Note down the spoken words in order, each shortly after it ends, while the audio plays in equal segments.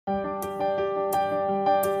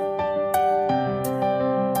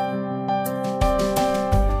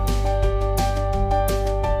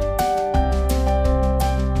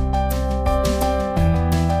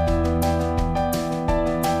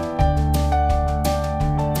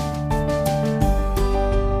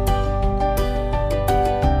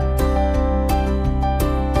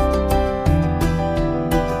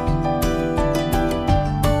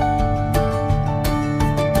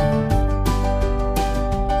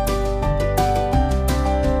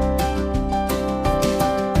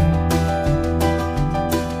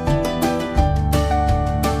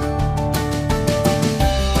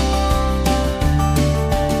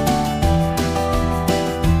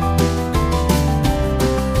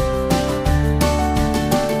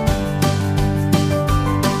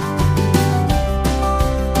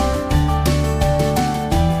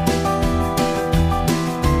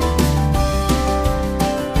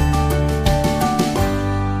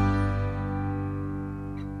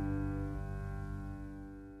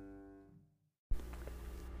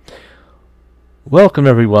Welcome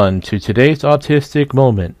everyone to today's Autistic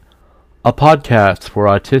Moment, a podcast for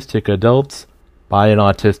autistic adults by an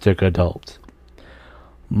autistic adult.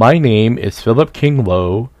 My name is Philip King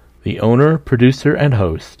Lowe, the owner, producer, and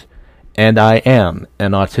host, and I am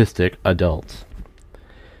an autistic adult.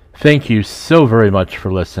 Thank you so very much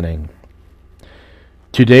for listening.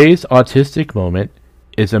 Today's Autistic Moment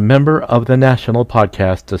is a member of the National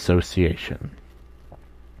Podcast Association.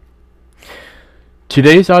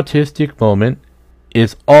 Today's Autistic Moment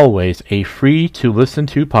is always a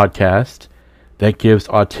free-to-listen-to podcast that gives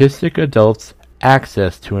autistic adults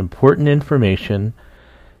access to important information,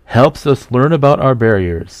 helps us learn about our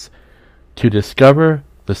barriers, to discover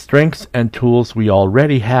the strengths and tools we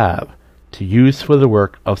already have to use for the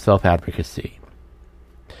work of self-advocacy.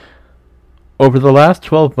 Over the last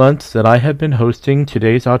 12 months that I have been hosting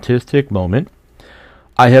today's Autistic Moment,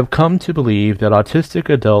 I have come to believe that autistic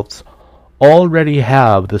adults already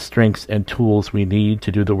have the strengths and tools we need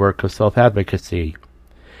to do the work of self-advocacy.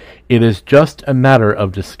 It is just a matter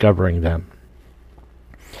of discovering them.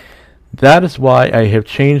 That is why I have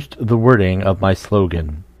changed the wording of my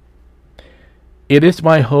slogan. It is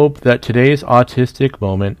my hope that today's Autistic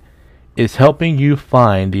Moment is helping you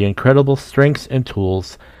find the incredible strengths and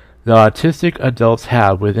tools that autistic adults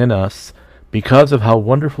have within us because of how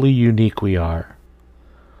wonderfully unique we are.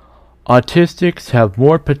 Autistics have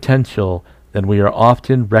more potential than we are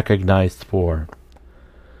often recognized for.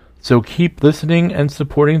 So keep listening and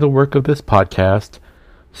supporting the work of this podcast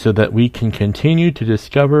so that we can continue to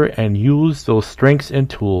discover and use those strengths and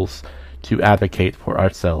tools to advocate for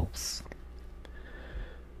ourselves.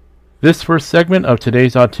 This first segment of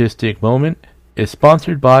today's Autistic Moment is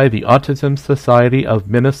sponsored by the Autism Society of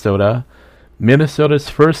Minnesota, Minnesota's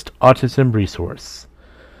first autism resource.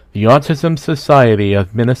 The Autism Society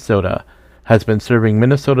of Minnesota has been serving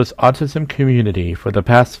Minnesota's autism community for the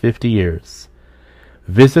past 50 years.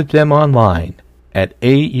 Visit them online at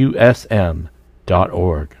ausm.org.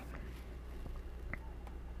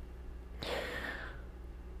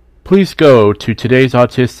 Please go to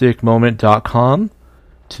todaysautisticmoment.com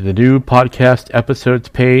to the new podcast episodes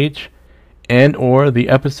page and or the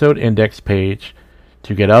episode index page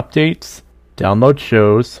to get updates, download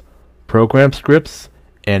shows, program scripts,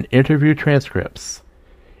 and interview transcripts.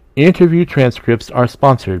 Interview transcripts are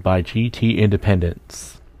sponsored by GT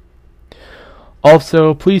Independence.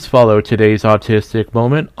 Also, please follow today's Autistic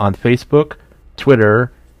Moment on Facebook,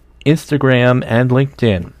 Twitter, Instagram, and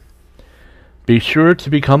LinkedIn. Be sure to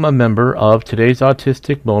become a member of today's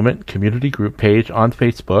Autistic Moment community group page on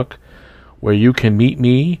Facebook, where you can meet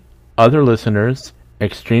me, other listeners,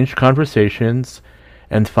 exchange conversations,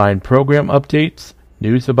 and find program updates,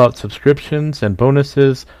 news about subscriptions and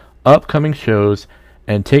bonuses, upcoming shows,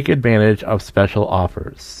 and take advantage of special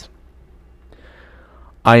offers.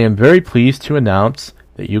 I am very pleased to announce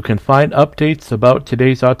that you can find updates about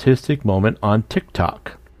today's Autistic Moment on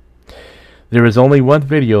TikTok. There is only one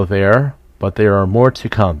video there, but there are more to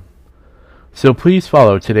come. So please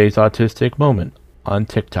follow today's Autistic Moment on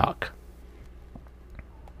TikTok.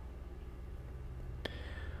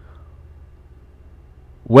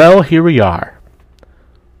 Well, here we are.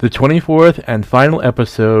 The 24th and final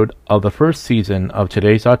episode of the first season of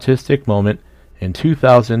today's Autistic Moment in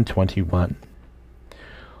 2021.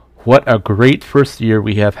 What a great first year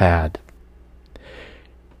we have had.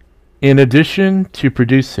 In addition to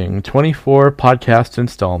producing 24 podcast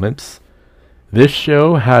installments, this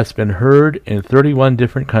show has been heard in 31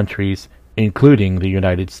 different countries, including the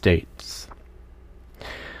United States.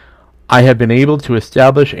 I have been able to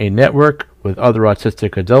establish a network with other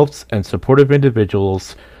autistic adults and supportive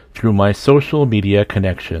individuals through my social media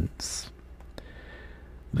connections.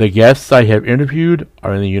 The guests I have interviewed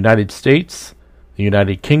are in the United States, the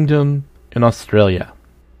United Kingdom, and Australia.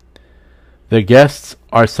 The guests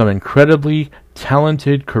are some incredibly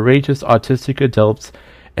talented, courageous autistic adults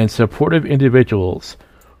and supportive individuals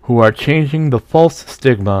who are changing the false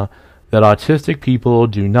stigma that autistic people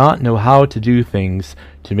do not know how to do things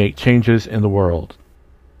to make changes in the world.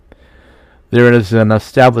 There is an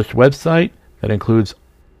established website that includes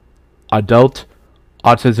Adult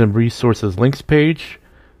Autism Resources links page.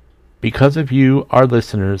 Because of you, our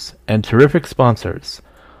listeners, and terrific sponsors,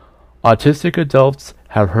 autistic adults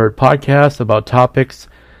have heard podcasts about topics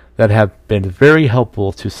that have been very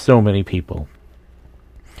helpful to so many people.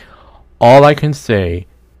 All I can say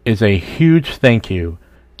is a huge thank you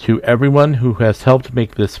to everyone who has helped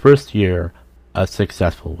make this first year a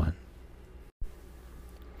successful one.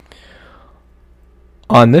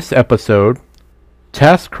 On this episode,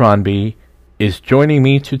 Tess Cronby is joining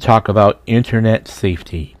me to talk about internet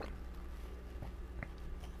safety.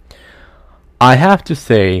 I have to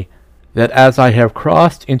say that as I have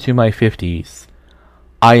crossed into my 50s,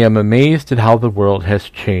 I am amazed at how the world has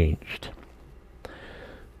changed.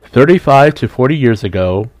 35 to 40 years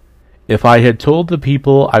ago, if I had told the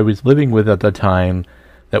people I was living with at the time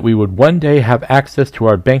that we would one day have access to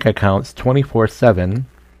our bank accounts 24/7,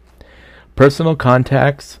 personal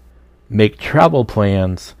contacts, make travel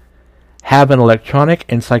plans, have an electronic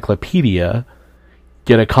encyclopedia,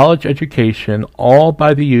 get a college education, all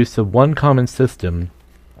by the use of one common system,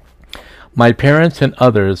 my parents and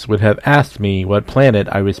others would have asked me what planet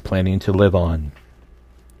I was planning to live on.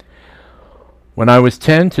 When I was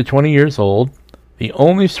 10 to 20 years old, the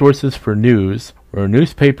only sources for news were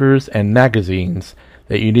newspapers and magazines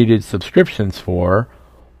that you needed subscriptions for,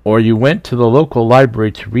 or you went to the local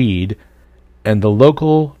library to read, and the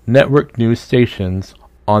local network news stations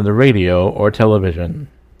on the radio or television.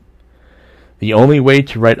 The only way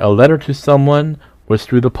to write a letter to someone was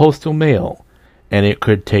through the postal mail, and it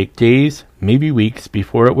could take days, maybe weeks,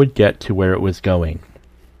 before it would get to where it was going.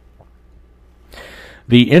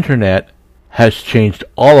 The internet has changed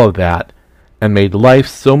all of that and made life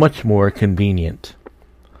so much more convenient.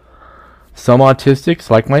 Some autistics,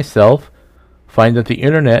 like myself, find that the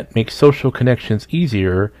internet makes social connections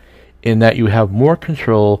easier in that you have more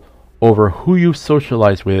control over who you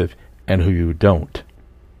socialize with and who you don't.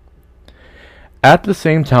 At the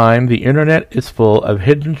same time, the internet is full of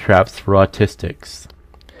hidden traps for autistics.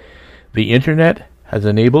 The internet has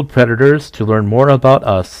enabled predators to learn more about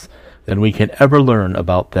us than we can ever learn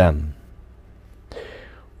about them.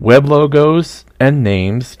 Web logos and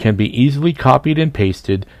names can be easily copied and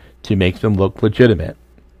pasted to make them look legitimate.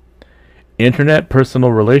 Internet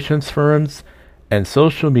personal relations firms and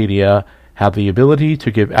social media have the ability to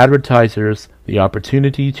give advertisers the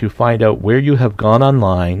opportunity to find out where you have gone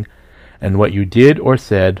online and what you did or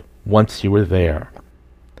said once you were there.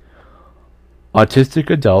 Autistic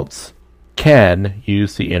adults can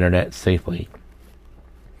use the internet safely.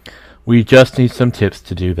 We just need some tips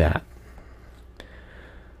to do that.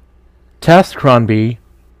 Task Cronby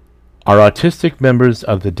are autistic members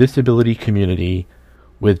of the disability community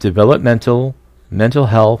with developmental, mental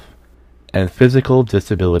health, and physical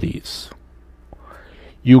disabilities.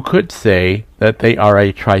 You could say that they are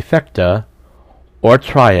a trifecta or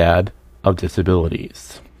triad of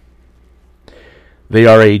disabilities. They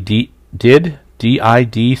are a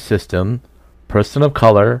DID system, person of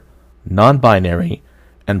color, non-binary,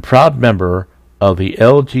 and proud member of the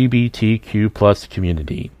LGBTQ+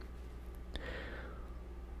 community.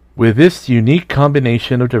 With this unique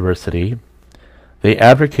combination of diversity, they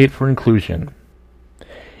advocate for inclusion,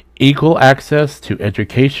 equal access to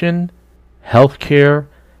education, health care,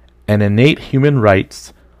 and innate human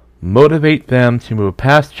rights motivate them to move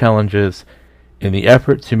past challenges in the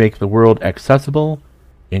effort to make the world accessible,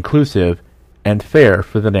 inclusive, and fair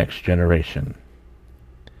for the next generation.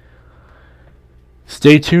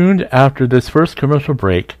 Stay tuned after this first commercial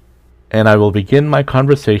break, and I will begin my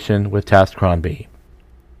conversation with Task Cronby.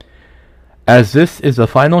 As this is the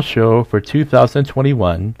final show for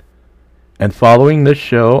 2021, and following this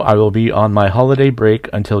show I will be on my holiday break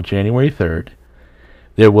until January 3rd,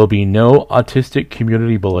 there will be no Autistic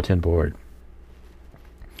Community Bulletin Board.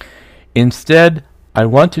 Instead, I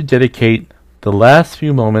want to dedicate the last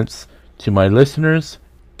few moments to my listeners,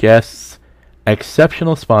 guests,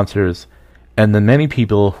 exceptional sponsors, and the many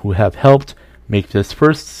people who have helped make this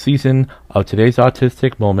first season of Today's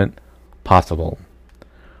Autistic Moment possible.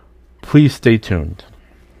 Please stay tuned.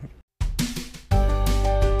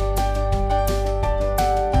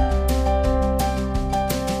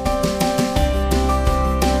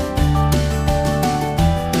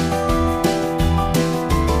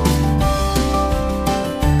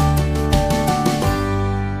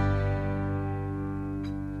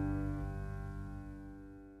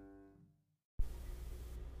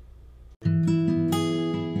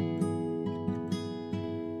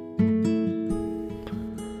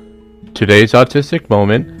 Today's Autistic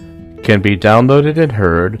Moment can be downloaded and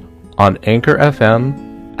heard on Anchor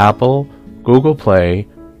FM, Apple, Google Play,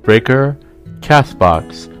 Breaker,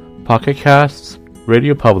 Castbox, Pocket Casts,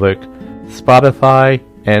 Radio Public, Spotify,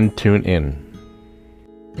 and TuneIn.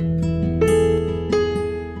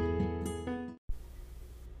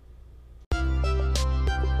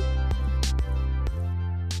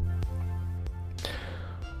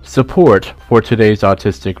 Support for today's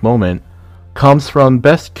Autistic Moment comes from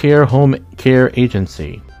Best Care Home Care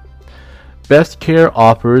Agency. Best Care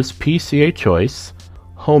offers PCA Choice,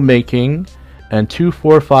 homemaking, and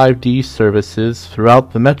 245D services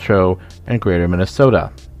throughout the Metro and Greater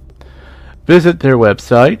Minnesota. Visit their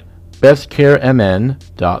website,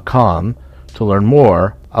 bestcaremn.com, to learn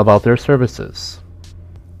more about their services.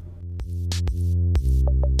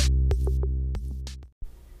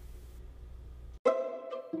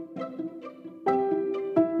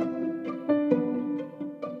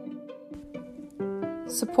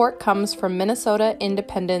 Support comes from Minnesota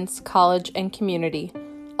Independence College and Community,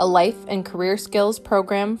 a life and career skills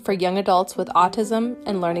program for young adults with autism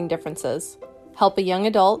and learning differences. Help a young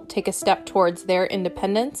adult take a step towards their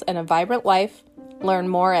independence and a vibrant life. Learn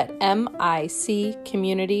more at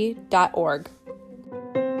miccommunity.org.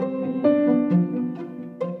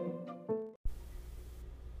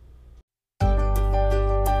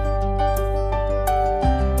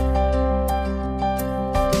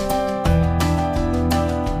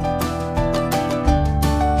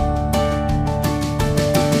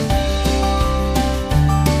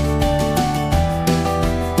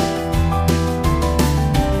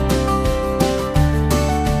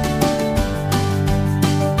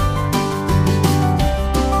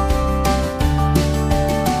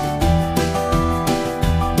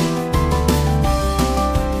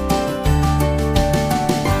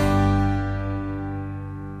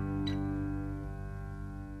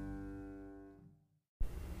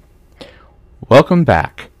 Welcome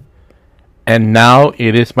back. And now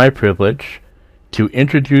it is my privilege to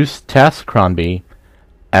introduce Tess Crombie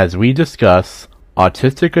as we discuss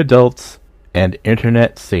autistic adults and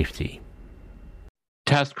internet safety.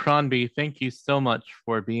 Tess Crombie, thank you so much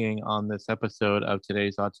for being on this episode of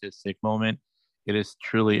today's Autistic Moment. It is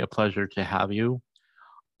truly a pleasure to have you.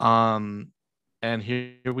 And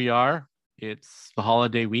here we are. It's the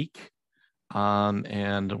holiday week,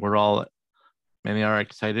 and many are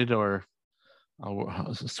excited or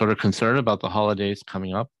sort of concerned about the holidays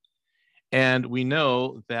coming up. And we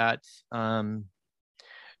know that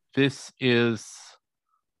this is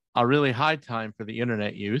a really high time for the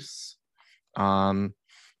internet use.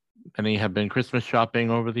 Many have been Christmas shopping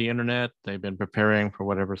over the internet. They've been preparing for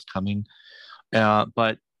whatever's coming.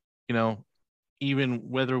 But, you know, even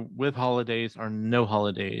whether with holidays or no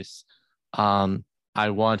holidays, I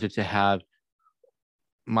wanted to have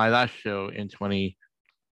my last show in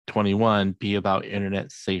 2021 be about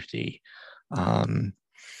internet safety. And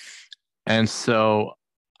so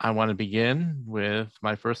I want to begin with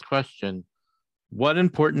my first question. What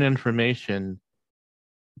important information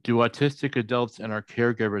do autistic adults and our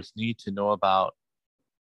caregivers need to know about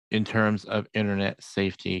in terms of internet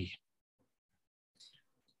safety?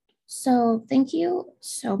 So thank you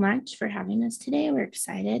so much for having us today. We're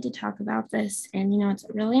excited to talk about this. And, it's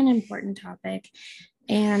really an important topic.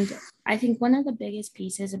 And I think one of the biggest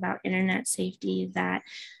pieces about internet safety that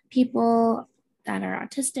people that are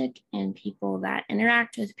autistic and people that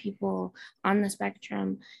interact with people on the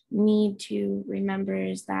spectrum need to remember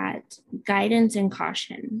is that guidance and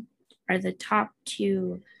caution are the top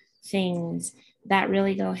two things that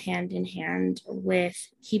really go hand in hand with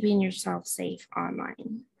keeping yourself safe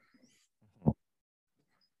online.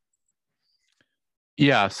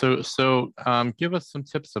 Yeah, so give us some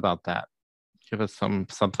tips about that. Give us some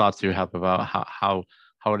thoughts you have about how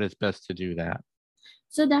it is best to do that.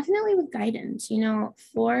 So definitely with guidance,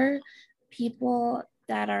 for people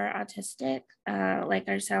that are autistic, like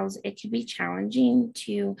ourselves, it can be challenging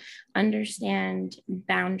to understand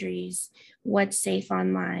boundaries, what's safe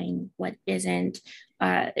online, what isn't,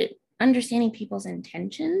 understanding people's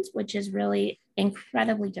intentions, which is really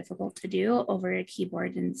incredibly difficult to do over a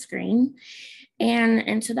keyboard and screen.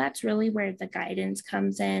 And so that's really where the guidance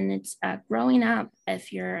comes in. It's growing up,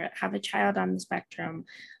 if you have a child on the spectrum,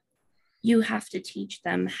 you have to teach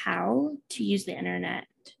them how to use the internet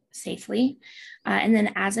safely. And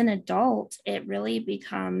then as an adult, it really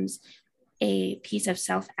becomes a piece of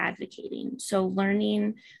self-advocating. So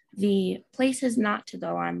learning the places not to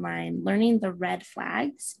go online, learning the red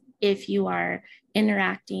flags if you are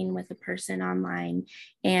interacting with a person online,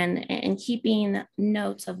 and keeping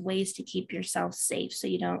notes of ways to keep yourself safe so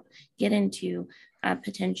you don't get into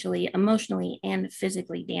potentially emotionally and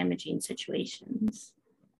physically damaging situations.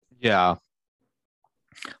 Yeah.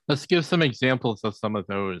 Let's give some examples of some of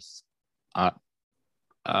those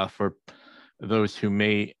for those who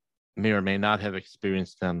may or may not have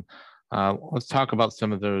experienced them. Let's talk about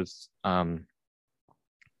some of those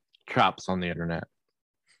traps on the internet,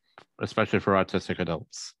 especially for autistic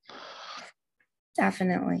adults.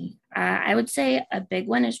 Definitely. I would say a big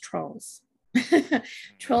one is trolls.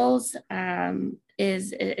 Trolls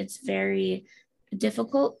it's very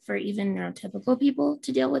difficult for even neurotypical people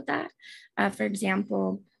to deal with that. For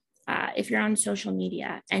example, if you're on social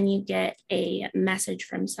media and you get a message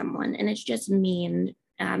from someone and it's just mean,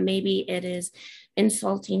 maybe it is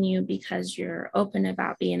insulting you because you're open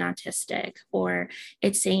about being autistic, or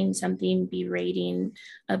it's saying something berating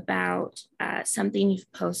about something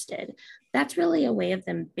you've posted. That's really a way of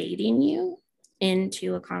them baiting you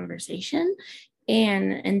into a conversation.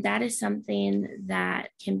 And that is something that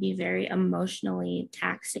can be very emotionally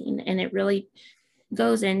taxing. And it really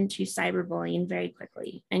goes into cyberbullying very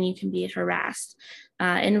quickly, and you can be harassed.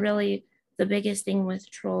 And really, the biggest thing with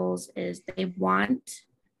trolls is they want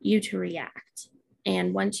you to react.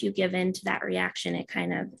 And once you give in to that reaction, it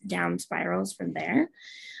kind of down spirals from there.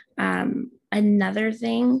 Another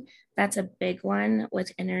thing that's a big one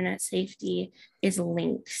with internet safety is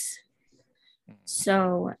links.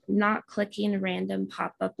 So, not clicking random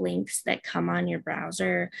pop up links that come on your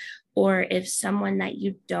browser, or if someone that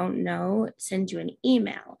you don't know sends you an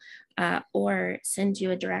email or sends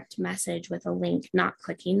you a direct message with a link, not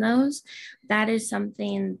clicking those, that is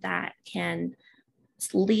something that can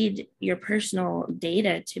lead your personal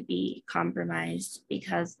data to be compromised,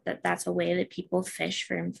 because that's a way that people fish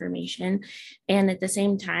for information. And at the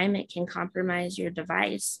same time, it can compromise your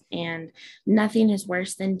device. And nothing is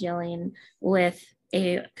worse than dealing with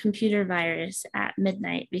a computer virus at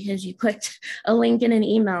midnight because you clicked a link in an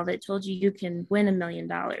email that told you you can win $1 million.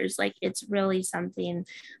 Like, it's really something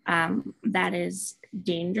that is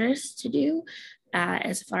dangerous to do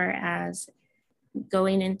as far as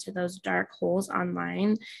going into those dark holes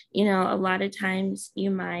online. A lot of times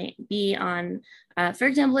you might be on, for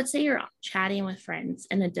example, let's say you're chatting with friends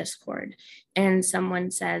in a Discord and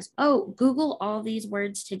someone says, oh, Google all these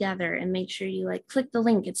words together and make sure you like click the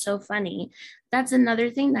link. It's so funny. That's another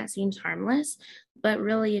thing that seems harmless. But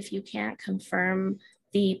really, if you can't confirm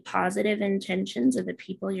the positive intentions of the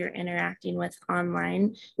people you're interacting with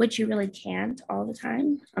online, which you really can't all the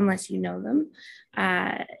time unless you know them,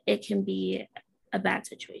 it can be a bad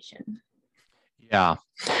situation. Yeah.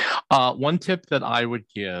 One tip that I would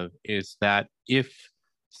give is that if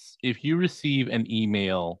you receive an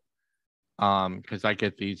email, because I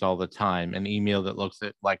get these all the time, an email that looks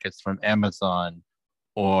like it's from Amazon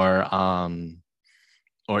or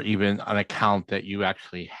even an account that you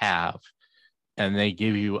actually have, and they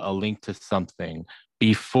give you a link to something,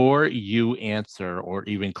 before you answer or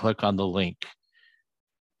even click on the link,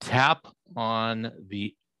 tap on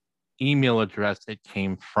the email address it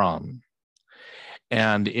came from.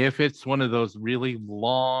 And if it's one of those really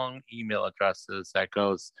long email addresses that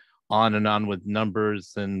goes on and on with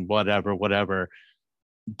numbers and whatever,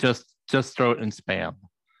 just throw it in spam,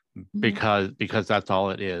 because that's all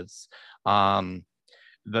it is.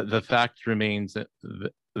 The fact remains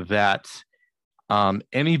that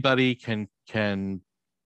anybody can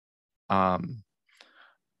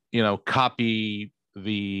copy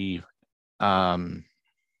um,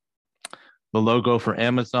 the logo for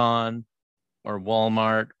Amazon or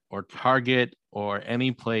Walmart or Target or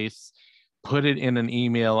any place, put it in an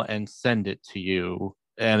email and send it to you,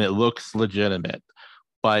 and it looks legitimate.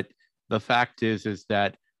 But the fact is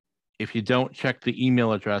that if you don't check the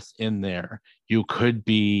email address in there, you could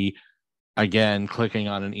be, again, clicking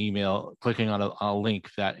on a link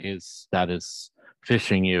that is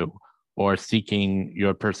phishing you or seeking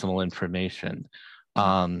your personal information.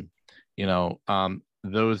 Um,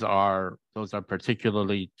 those are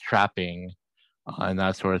particularly trapping, and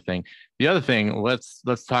that sort of thing. The other thing, let's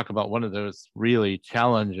talk about one of those really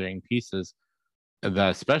challenging pieces that,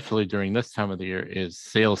 especially during this time of the year, is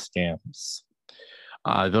sales scams.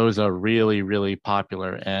 Those are really, really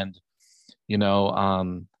popular, and you know,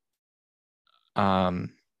 um,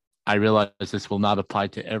 I realize this will not apply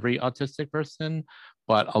to every autistic person,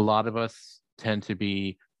 but a lot of us tend to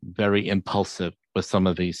be very impulsive with some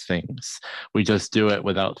of these things. We just do it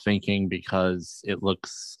without thinking because it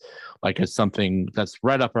looks like it's something that's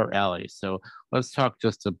right up our alley. So let's talk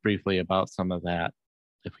just briefly about some of that,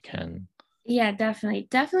 if we can. Yeah,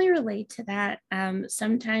 definitely relate to that.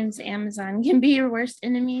 Sometimes Amazon can be your worst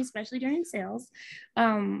enemy, especially during sales.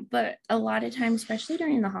 But a lot of times, especially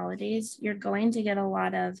during the holidays, you're going to get a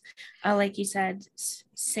lot of, like you said,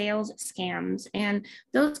 sales scams, and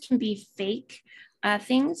those can be fake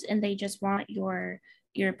things, and they just want your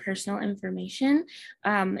personal information.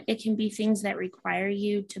 It can be things that require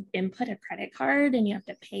you to input a credit card and you have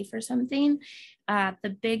to pay for something.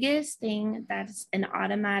 The biggest thing that's an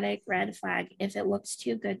automatic red flag, if it looks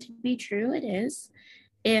too good to be true, it is.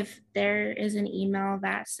 If there is an email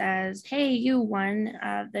that says, hey, you won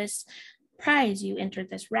this prize, you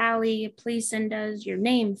entered this rally, please send us your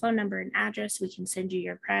name, phone number, and address, we can send you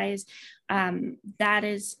your prize. That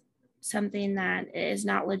is something that is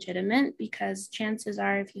not legitimate, because chances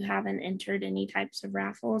are, if you haven't entered any types of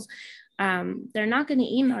raffles, they're not going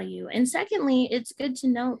to email you. And secondly, it's good to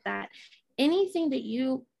note that anything that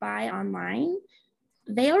you buy online,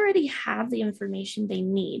 they already have the information they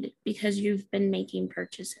need because you've been making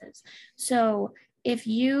purchases. So if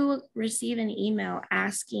you receive an email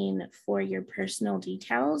asking for your personal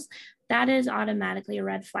details, that is automatically a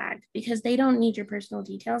red flag because they don't need your personal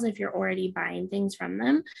details if you're already buying things from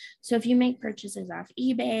them. So if you make purchases off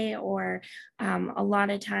eBay, or a lot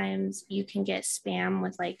of times you can get spam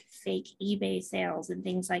with like fake eBay sales and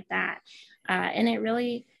things like that. And it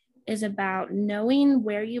really is about knowing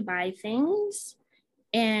where you buy things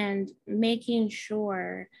and making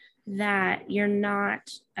sure that you're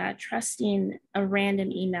not trusting a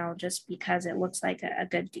random email just because it looks like a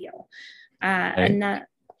good deal. Another,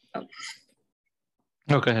 oh,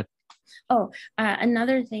 go ahead.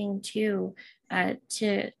 Another thing too,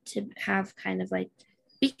 to have kind of like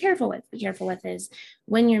be careful with is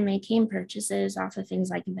when you're making purchases off of things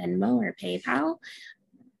like Venmo or PayPal,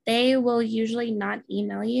 they will usually not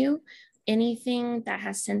email you anything that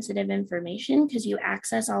has sensitive information because you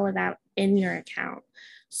access all of that in your account.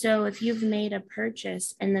 So if you've made a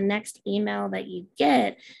purchase and the next email that you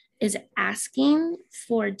get is asking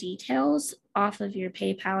for details off of your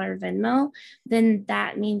PayPal or Venmo, then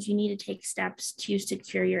that means you need to take steps to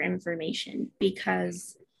secure your information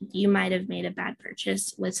because you might have made a bad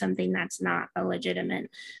purchase with something that's not a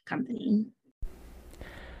legitimate company.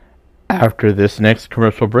 After this next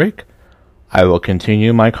commercial break, I will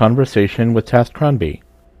continue my conversation with Task Cronby.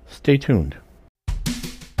 Stay tuned.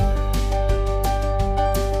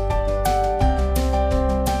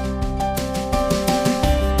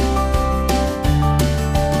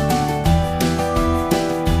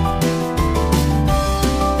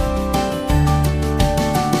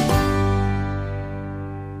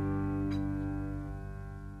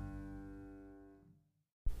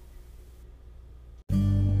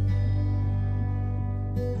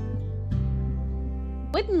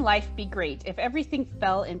 Wouldn't life be great if everything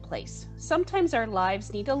fell in place? Sometimes our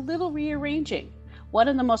lives need a little rearranging. One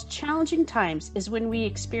of the most challenging times is when we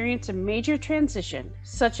experience a major transition,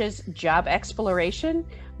 such as job exploration,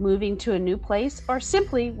 moving to a new place, or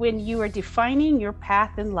simply when you are defining your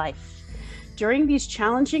path in life. During these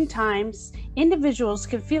challenging times, individuals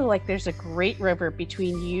can feel like there's a great river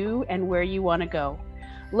between you and where you want to go.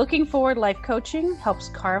 Looking Forward Life Coaching helps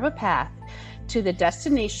carve a path to the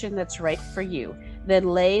destination that's right for you. Then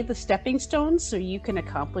lay the stepping stones so you can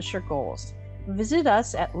accomplish your goals. Visit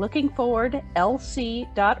us at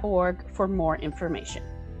lookingforwardlc.org for more information.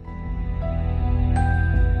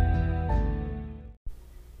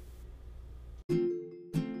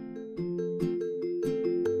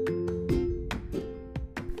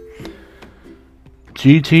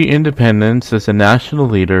 GT Independence is a national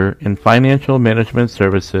leader in financial management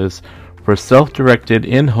services for self-directed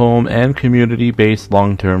in-home and community-based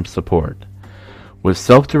long-term support. With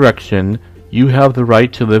self-direction, you have the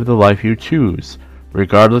right to live the life you choose,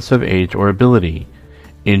 regardless of age or ability,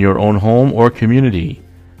 in your own home or community.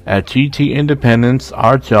 At GT Independence,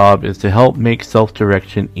 our job is to help make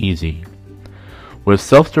self-direction easy. With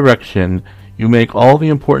self-direction, you make all the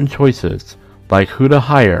important choices, like who to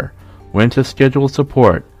hire, when to schedule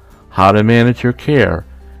support, how to manage your care,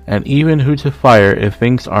 and even who to fire if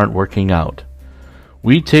things aren't working out.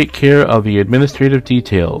 We take care of the administrative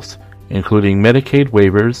details, including Medicaid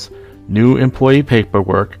waivers, new employee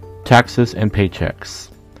paperwork, taxes, and paychecks.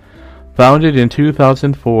 Founded in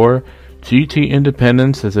 2004, GT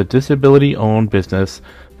Independence is a disability-owned business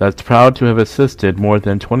that's proud to have assisted more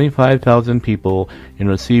than 25,000 people in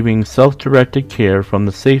receiving self-directed care from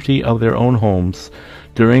the safety of their own homes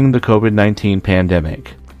during the COVID-19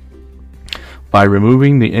 pandemic. By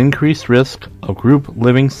removing the increased risk of group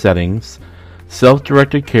living settings,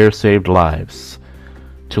 self-directed care saved lives.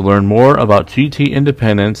 To learn more about GT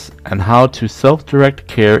Independence and how to self-direct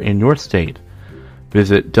care in your state,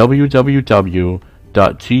 visit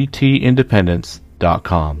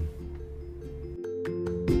www.gtindependence.com.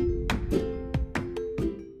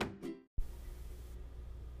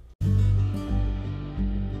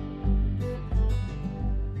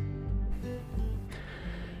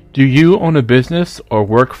 Do you own a business or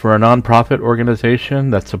work for a nonprofit organization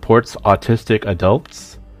that supports autistic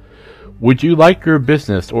adults? Would you like your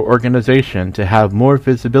business or organization to have more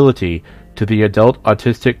visibility to the adult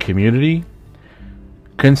autistic community?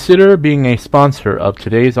 Consider being a sponsor of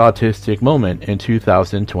today's Autistic Moment in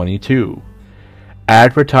 2022.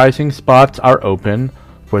 Advertising spots are open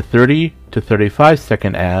for 30 to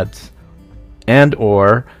 35-second ads and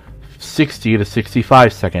or 60 to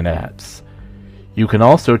 65-second ads. You can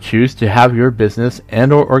also choose to have your business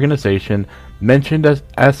and or organization mentioned as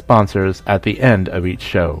sponsors at the end of each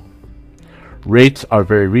show. Rates are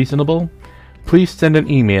very reasonable. Please send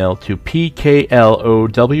an email to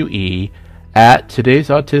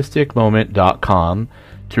pklowe@todaysautisticmoment.com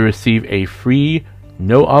to receive a free,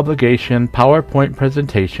 no-obligation PowerPoint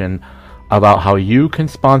presentation about how you can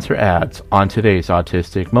sponsor ads on Today's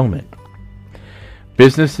Autistic Moment.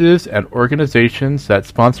 Businesses and organizations that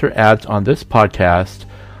sponsor ads on this podcast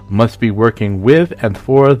must be working with and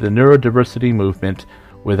for the neurodiversity movement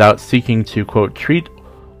without seeking to, quote, treat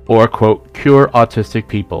or, quote, cure autistic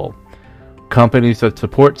people. Companies that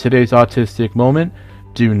support today's autistic moment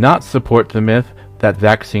do not support the myth that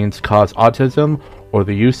vaccines cause autism or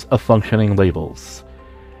the use of functioning labels.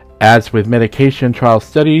 Ads with medication trial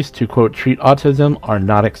studies to, quote, treat autism are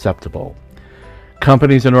not acceptable.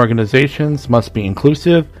 Companies and organizations must be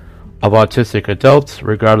inclusive of autistic adults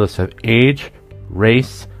regardless of age,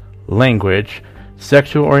 race, language,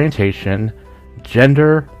 sexual orientation,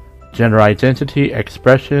 gender identity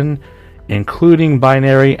expression, including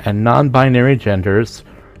binary and non-binary genders,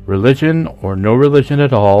 religion or no religion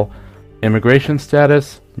at all, immigration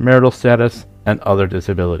status, marital status, and other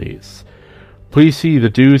disabilities. Please see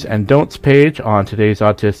the do's and don'ts page on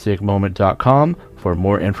todaysautisticmoment.com for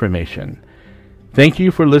more information. Thank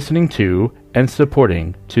you for listening to and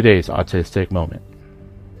supporting Today's Autistic Moment.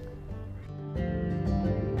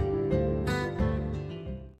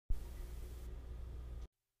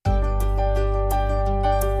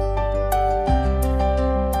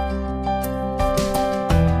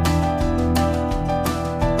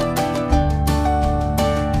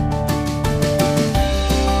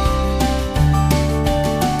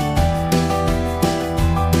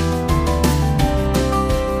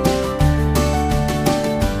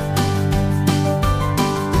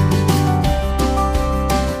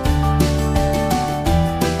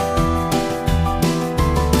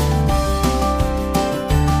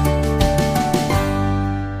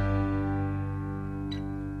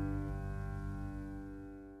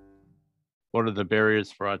 What are the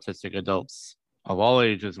barriers for autistic adults of all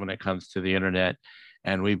ages when it comes to the internet?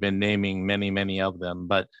 And we've been naming many of them,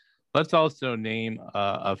 but let's also name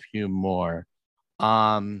a few more.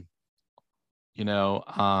 Um,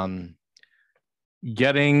 Getting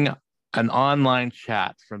an online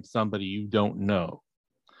chat from somebody you don't know.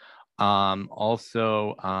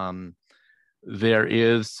 Also, there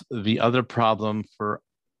is the other problem for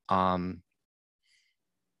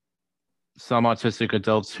some autistic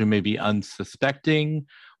adults who may be unsuspecting,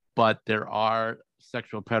 but there are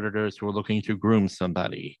sexual predators who are looking to groom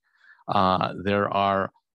somebody. There are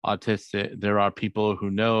people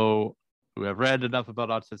who have read enough about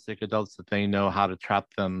autistic adults that they know how to trap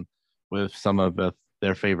them with some of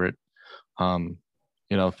their favorite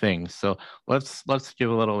things. So let's give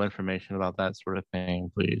a little information about that sort of thing,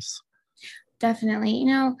 please. Definitely.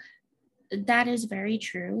 That is very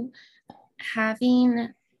true.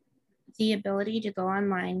 Having the ability to go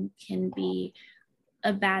online can be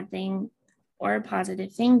a bad thing or a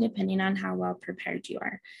positive thing, depending on how well prepared you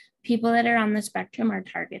are. People that are on the spectrum are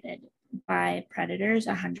targeted by predators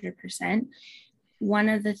 100%. One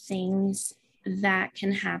of the things that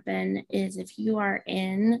can happen is if you are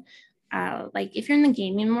in, if you're in the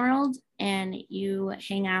gaming world and you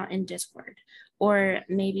hang out in Discord, or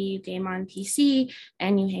maybe you game on PC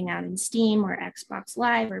and you hang out in Steam or Xbox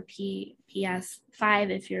Live or PS5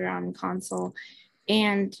 if you're on console,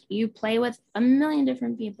 and you play with a million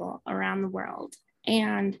different people around the world.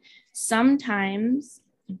 And sometimes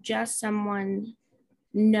just someone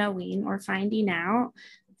knowing or finding out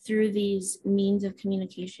through these means of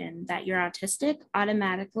communication that you're autistic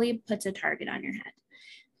automatically puts a target on your head.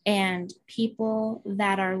 And people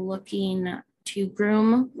that are looking to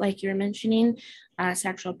groom, like you're mentioning,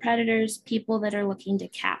 sexual predators, people that are looking to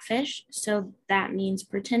catfish. So that means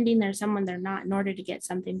pretending there's someone they're not in order to get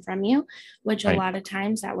something from you, which right. A lot of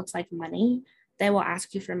times that looks like money. They will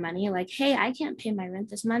ask you for money, like, hey, I can't pay my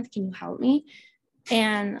rent this month. Can you help me?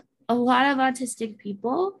 And a lot of autistic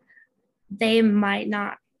people, they might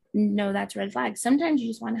not know that's a red flag. Sometimes you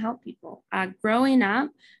just want to help people. Growing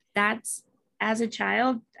up, that's, as a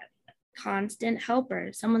child, constant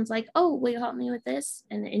helper. Someone's like, oh, will you help me with this?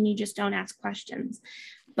 And you just don't ask questions.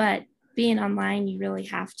 But being online, you really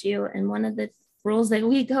have to. And one of the rules that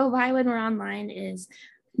we go by when we're online is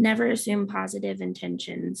never assume positive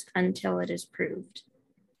intentions until it is proved.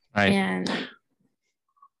 Right. And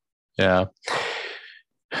yeah.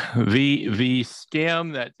 The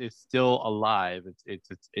scam that is still alive,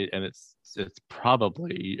 it's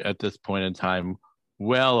probably at this point in time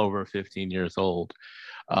well over 15 years old.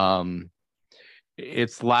 We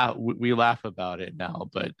laugh about it now,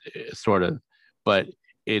 but sort of. But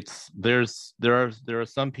there are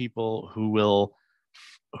some people who will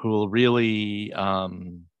really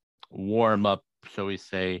warm up, shall we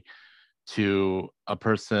say, to a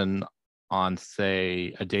person on,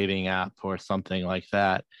 say, a dating app or something like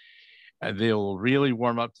that. And they'll really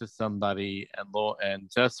warm up to somebody, and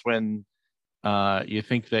just when you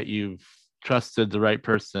think that you've trusted the right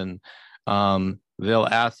person, they'll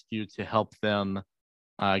ask you to help them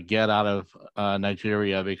get out of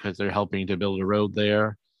Nigeria because they're helping to build a road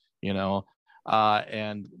there, you know,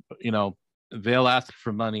 and you know they'll ask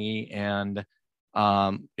for money, and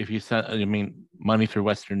if you send, I mean, money through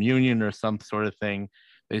Western Union or some sort of thing,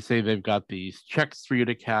 they say they've got these checks for you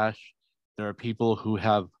to cash. There are people who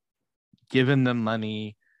have given them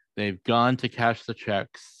money, they've gone to cash the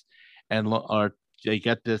checks, and or they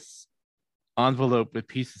get this envelope with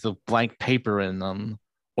pieces of blank paper in them,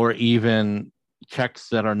 or even checks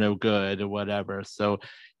that are no good or whatever. So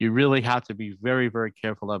you really have to be very, very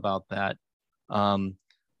careful about that. Um,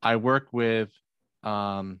 I work with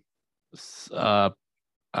um,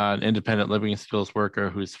 an independent living skills worker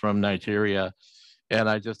who's from Nigeria, and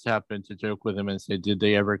I just happened to joke with him and say, "Did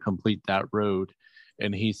they ever complete that road?"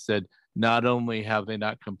 And he said, "Not only have they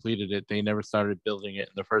not completed it, they never started building it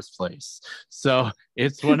in the first place." So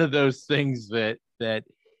it's one of those things that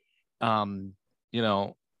um, you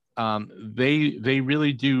know, they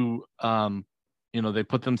really do, they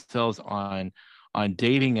put themselves on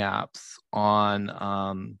dating apps,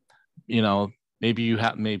 on you know, maybe you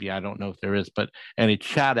have, maybe I don't know if there is, but any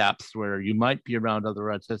chat apps where you might be around other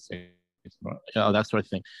autistics, that sort of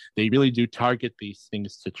thing. They really do target these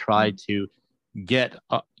things to try to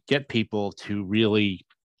get people to really,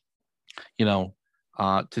 you know,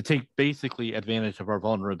 to take basically advantage of our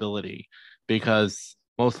vulnerability, because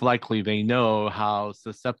most likely they know how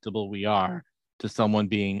susceptible we are to someone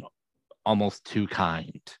being almost too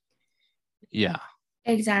kind. Yeah.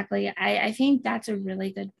 Exactly. I think that's a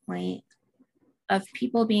really good point of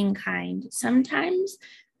people being kind. Sometimes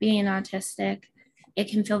being autistic, it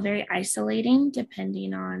can feel very isolating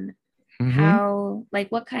depending on Mm-hmm. how,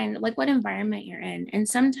 like what environment you're in. And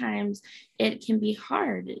sometimes it can be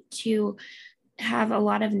hard to have a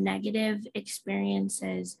lot of negative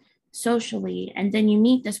experiences socially, and then you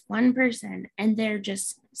meet this one person and they're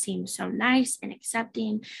just seem so nice and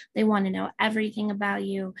accepting. They want to know everything about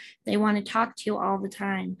you, they want to talk to you all the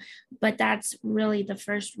time. But that's really the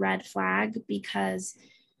first red flag, because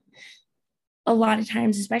a lot of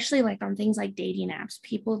times, especially like on things like dating apps,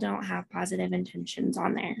 people don't have positive intentions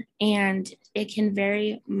on there, and it can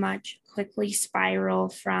very much quickly spiral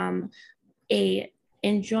from a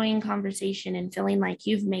enjoying conversation and feeling like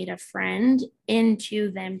you've made a friend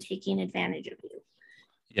into them taking advantage of you.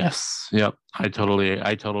 Yes. Yep. I totally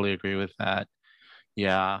agree with that.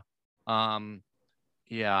 Yeah. Um,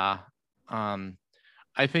 yeah. Um,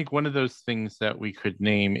 I think one of those things that we could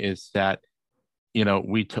name is that,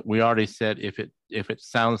 we already said, if it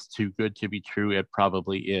sounds too good to be true, it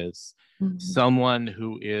probably is. Mhm. Someone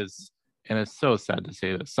who is, and it's so sad to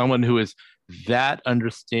say this, someone who is that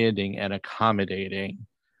understanding and accommodating,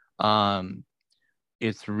 um,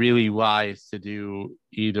 it's really wise to do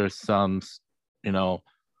either some, you know,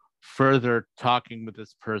 further talking with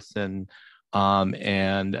this person,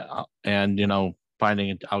 and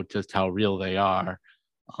finding out just how real they are,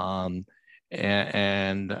 um,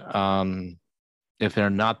 and if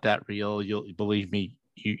they're not that real, you'll believe me,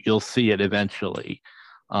 you'll see it eventually.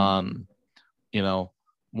 Um, you know,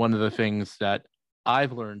 one of the things that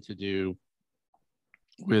I've learned to do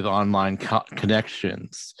with online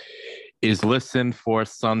connections is listen for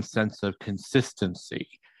some sense of consistency.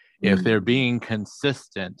 If they're being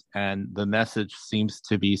consistent and the message seems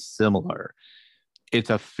to be similar,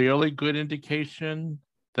 it's a fairly good indication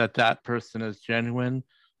that that person is genuine.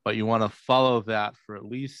 But you want to follow that for at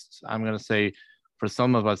least, I'm going to say, for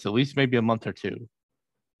some of us, at least maybe a month or two,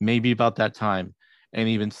 maybe about that time. And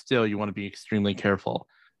even still, you want to be extremely careful.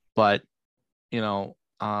 But, you know,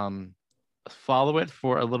 follow it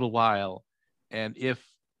for a little while. And if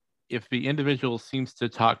the individual seems to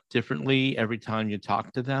talk differently every time you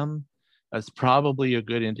talk to them, that's probably a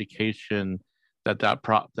good indication that that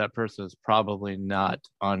person is probably not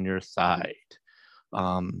on your side.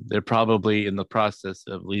 They're probably in the process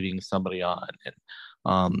of leading somebody on. And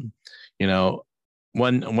um, you know,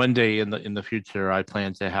 one day in the future, I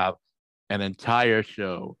plan to have an entire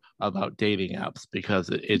show about dating apps, because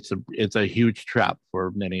it's a huge trap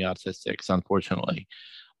for many autistics, unfortunately.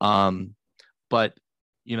 Um, but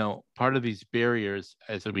part of these barriers,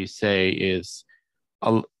 as we say, is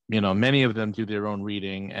many of them do their own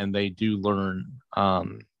reading, and they do learn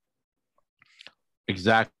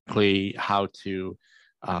exactly how to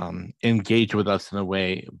engage with us in a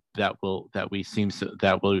way that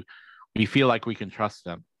we feel like we can trust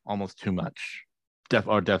them almost too much,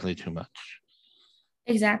 definitely too much.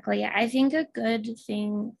 Exactly. I think a good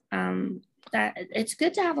thing, that it's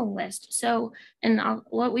good to have a list. So, and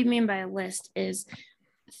what we mean by a list is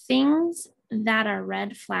things that are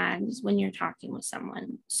red flags when you're talking with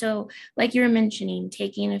someone. So, like you were mentioning,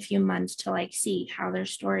 taking a few months to like see how their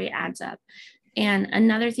story adds up. And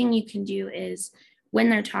another thing you can do is when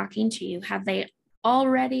they're talking to you, have they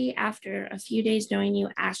already, after a few days knowing you,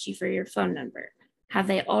 asked you for your phone number? Have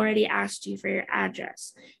they already asked you for your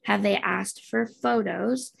address? Have they asked for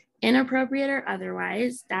photos, inappropriate or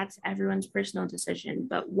otherwise? That's everyone's personal decision.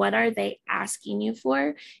 But what are they asking you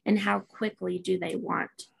for, and how quickly do they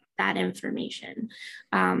want that information?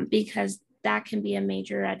 Because that can be a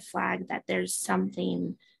major red flag that there's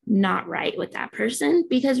something not right with that person,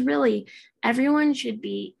 because really everyone should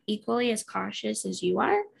be equally as cautious as you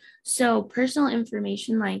are. So personal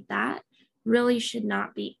information like that really should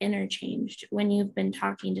not be interchanged when you've been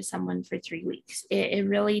talking to someone for 3 weeks. It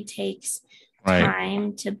really takes Right.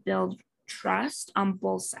 time to build trust on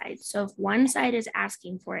both sides. So if one side is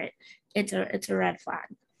asking for it, it's a red flag.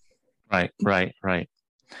 Right.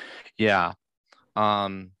 Yeah.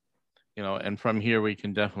 And from here we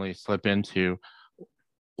can definitely slip into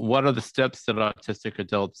what are the steps that autistic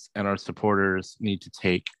adults and our supporters need to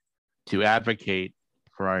take to advocate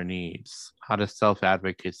for our needs, how to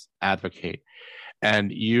advocate.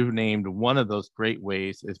 And you named one of those great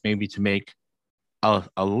ways is maybe to make a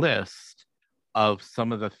list of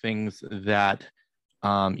some of the things that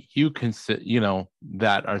you consider,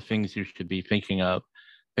 that are things you should be thinking of.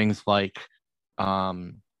 Things like,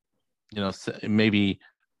 maybe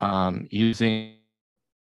using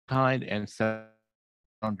kind and set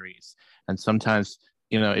boundaries. And sometimes,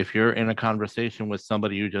 if you're in a conversation with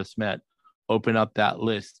somebody you just met, open up that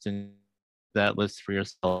list for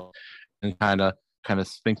yourself and kind of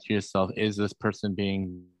think to yourself, is this person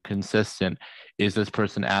being consistent? Is this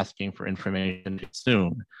person asking for information too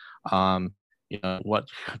soon? What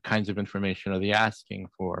kinds of information are they asking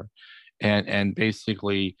for? And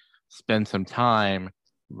basically spend some time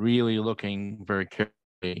really looking very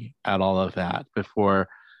carefully at all of that before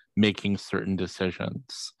making certain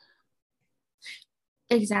decisions.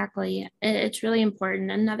 Exactly. It's really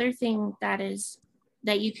important. Another thing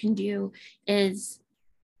that you can do is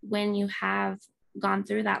when you have gone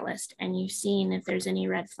through that list and you've seen if there's any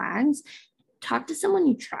red flags, talk to someone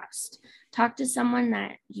you trust. Talk to someone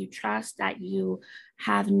that you trust, that you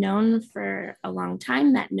have known for a long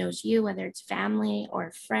time, that knows you, whether it's family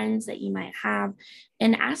or friends that you might have,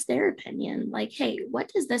 and ask their opinion. Like, hey, what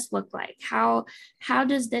does this look like? How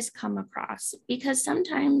does this come across? Because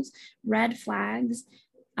sometimes red flags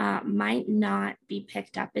might not be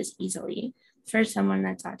picked up as easily for someone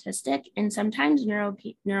that's autistic. And sometimes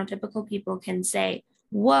neurotypical people can say,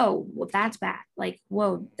 whoa, well, that's bad. Like,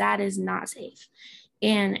 whoa, that is not safe.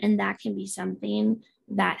 And that can be something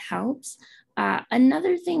that helps.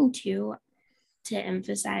 Another thing too, to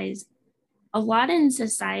emphasize, a lot in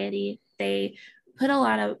society, they put a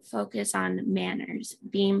lot of focus on manners,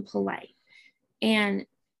 being polite. And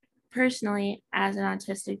personally, as an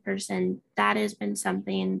autistic person, that has been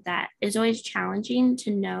something that is always challenging to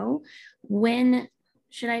know, when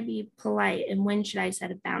should I be polite and when should I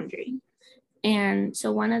set a boundary. And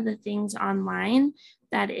so one of the things online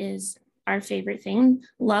that is our favorite thing,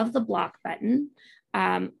 love the block button.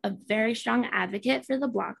 A very strong advocate for the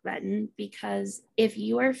block button, because if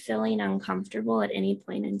you are feeling uncomfortable at any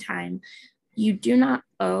point in time, you do not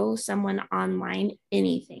owe someone online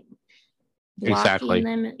anything. Blocking Exactly.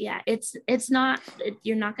 them, yeah, it's not,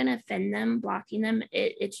 you're not going to offend them. Blocking them,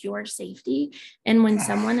 it's your safety. And when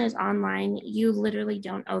someone is online, you literally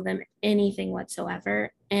don't owe them anything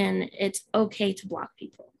whatsoever, and it's okay to block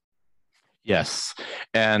people. Yes.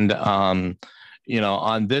 And, on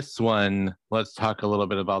this one, let's talk a little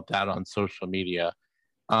bit about that on social media,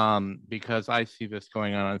 because I see this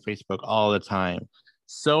going on Facebook all the time.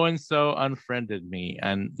 So and so unfriended me.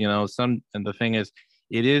 And, and the thing is,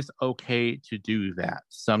 it is okay to do that.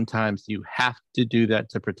 Sometimes you have to do that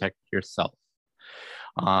to protect yourself.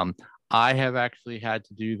 I have actually had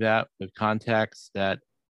to do that with contacts that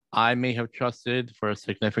I may have trusted for a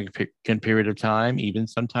significant period of time, even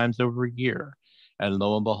sometimes over a year. And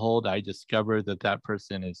lo and behold, I discovered that that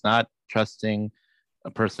person is not trusting.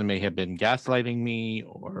 A person may have been gaslighting me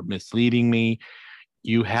or misleading me.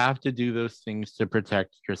 You have to do those things to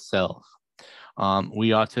protect yourself. We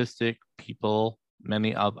autistic people,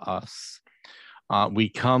 many of us, we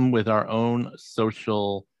come with our own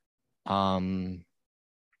social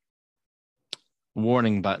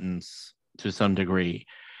warning buttons to some degree.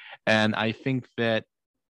 And I think that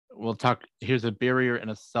here's a barrier in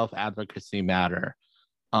a self-advocacy matter.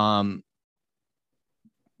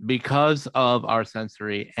 Because of our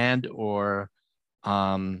sensory and or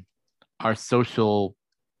our social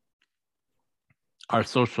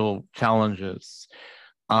challenges,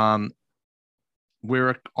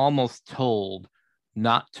 we're almost told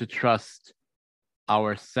not to trust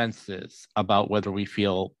our senses about whether we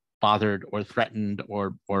feel bothered or threatened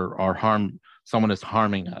or harmed, someone is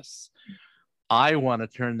harming us. I want to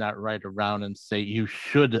turn that right around and say you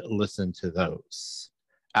should listen to those.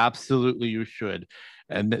 Absolutely, you should.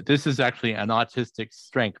 And this is actually an autistic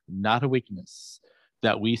strength, not a weakness,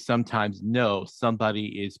 that we sometimes know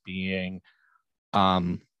somebody is being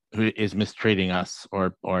who is mistreating us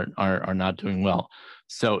or are not doing well.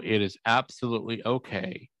 So it is absolutely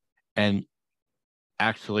okay, and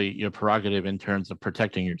actually your prerogative in terms of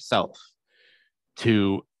protecting yourself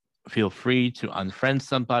to feel free to unfriend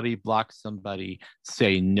somebody, block somebody,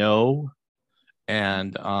 say no.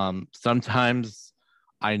 And sometimes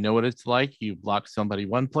I know what it's like. You block somebody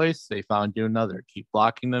one place, they found you another. Keep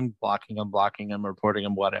blocking them, reporting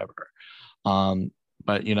them, whatever.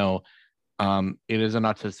 But it is an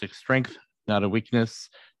autistic strength, not a weakness,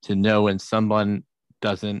 to know when someone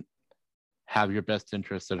doesn't have your best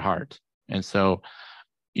interests at heart. And so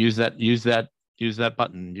use that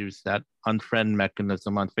button, use that unfriend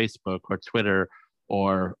mechanism on Facebook or Twitter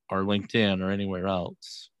or LinkedIn or anywhere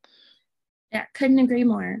else. Yeah, couldn't agree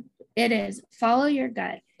more. It is follow your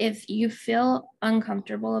gut. If you feel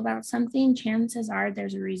uncomfortable about something, chances are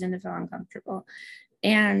there's a reason to feel uncomfortable.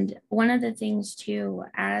 And one of the things too,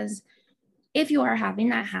 as if you are having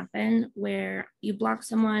that happen where you block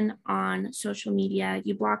someone on social media,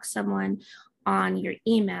 you block someone on your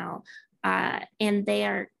email, and they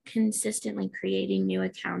are consistently creating new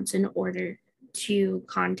accounts in order to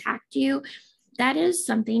contact you, that is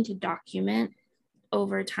something to document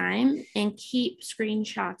over time and keep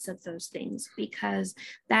screenshots of those things, because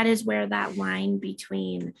that is where that line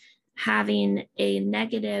between having a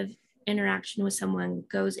negative interaction with someone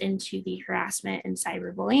goes into the harassment and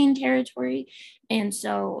cyberbullying territory. And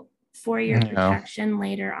so for your protection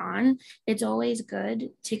later on, it's always good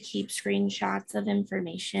to keep screenshots of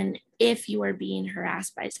information if you are being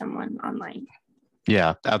harassed by someone online.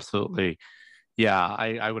 Yeah, absolutely. Yeah,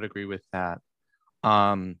 I would agree with that.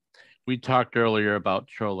 We talked earlier about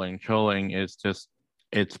trolling. Trolling is just,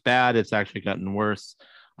 it's bad. It's actually gotten worse.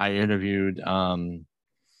 I interviewed Jan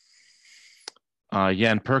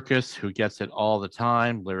Perkis, who gets it all the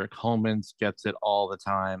time. Lyric Holmans gets it all the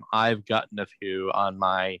time. I've gotten a few on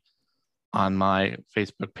my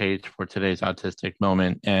Facebook page for today's autistic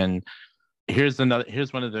moment. And here's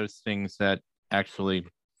one of those things that actually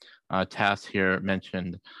Tass here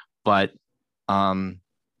mentioned, but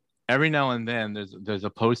every now and then there's a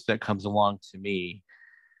post that comes along to me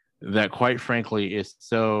that quite frankly is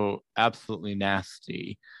so absolutely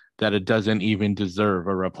nasty that it doesn't even deserve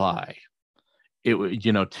a reply. It would,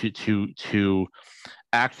 to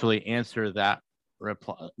actually answer that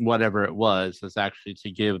reply, whatever it was, is actually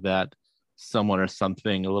to give that someone or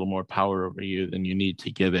something a little more power over you than you need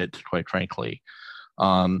to give it, quite frankly.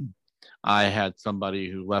 I had somebody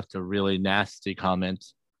who left a really nasty comment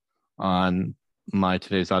on my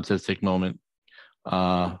today's autistic moment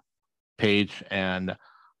page, and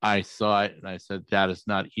I saw it and I said, that is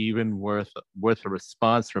not even worth a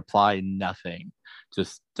response, reply, nothing.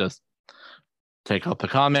 Just take out the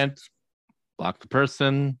comment, block the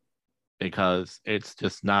person, because it's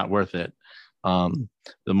just not worth it.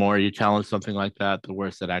 The more you challenge something like that, the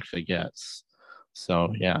worse it actually gets.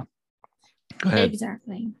 So yeah, go ahead.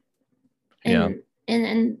 Exactly. Yeah.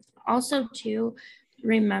 And also too,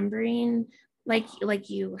 remembering, like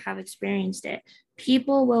you have experienced it,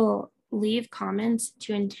 people will leave comments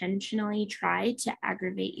to intentionally try to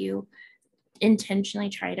aggravate you, intentionally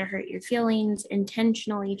try to hurt your feelings,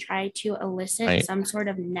 intentionally try to elicit some sort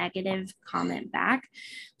of negative comment back.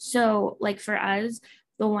 So like for us,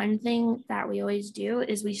 the one thing that we always do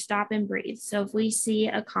is we stop and breathe. So if we see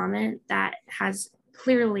a comment that has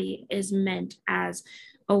clearly is meant as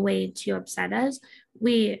a way to upset us,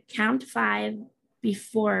 we count 5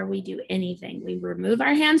 before we do anything. We remove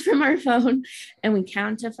our hands from our phone and we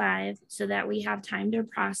count to 5 so that we have time to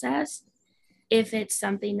process if it's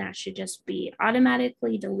something that should just be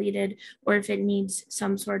automatically deleted or if it needs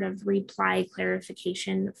some sort of reply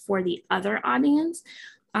clarification for the other audience.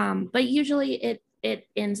 But usually it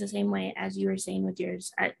ends the same way as you were saying with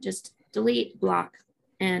yours. Just delete, block,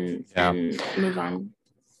 and move on.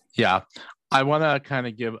 Yeah, I want to kind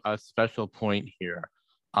of give a special point here,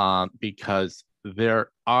 because there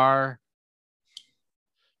are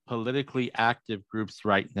politically active groups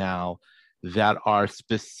right now that are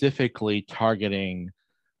specifically targeting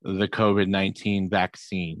the COVID-19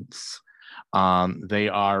 vaccines. They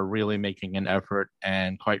are really making an effort,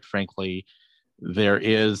 and quite frankly, there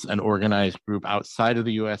is an organized group outside of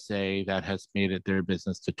the USA that has made it their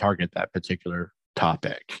business to target that particular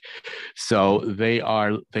topic. So they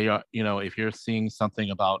are, if you're seeing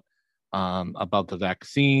something about the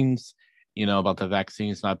vaccines, about the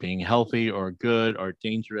vaccines not being healthy or good or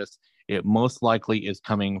dangerous, it most likely is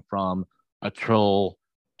coming from a troll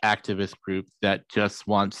activist group that just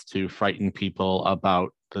wants to frighten people about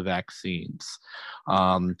the vaccines.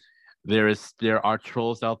 Um, there are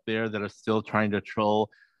trolls out there that are still trying to troll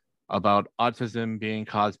about autism being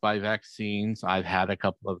caused by vaccines. I've had a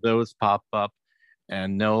couple of those pop up,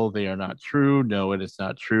 and no, they are not true. No, it is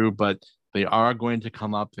not true, but they are going to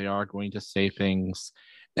come up. They are going to say things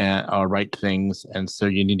and write things. And so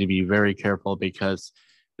you need to be very careful because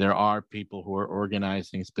there are people who are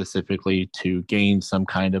organizing specifically to gain some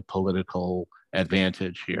kind of political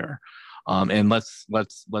advantage here. And let's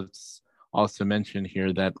also mention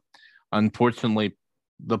here that unfortunately,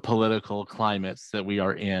 the political climates that we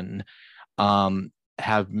are in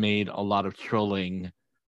have made a lot of trolling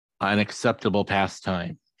an acceptable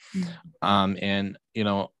pastime. And,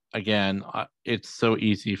 again, it's so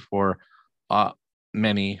easy for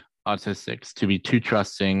many autistics to be too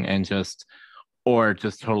trusting and just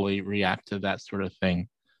totally react to that sort of thing.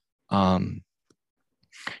 Um,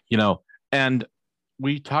 and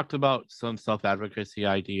we talked about some self-advocacy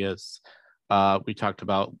ideas. We talked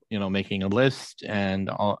about, making a list and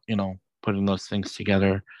putting those things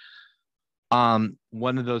together.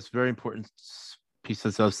 One of those very important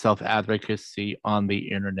pieces of self-advocacy on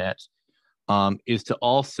the internet is to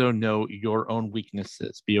also know your own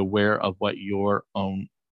weaknesses, be aware of what your own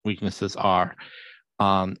weaknesses are,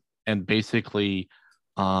 and basically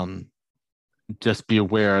just be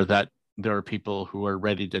aware that there are people who are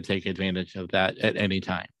ready to take advantage of that at any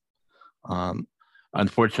time.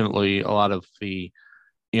 Unfortunately, a lot of the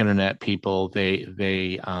internet people,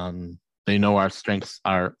 they know our strengths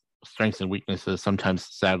and weaknesses, sometimes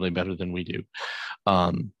sadly better than we do.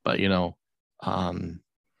 But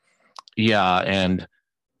yeah. And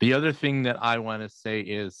the other thing that I want to say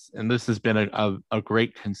is, and this has been a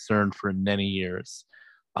great concern for many years,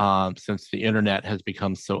 since the internet has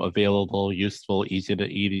become so available, useful, easy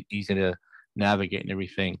to navigate and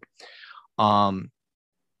everything.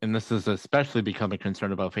 And this has especially become a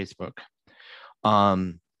concern about Facebook.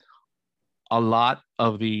 A lot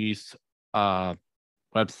of these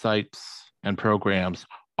websites and programs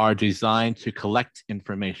are designed to collect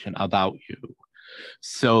information about you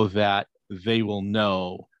so that they will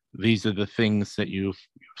know these are the things that you've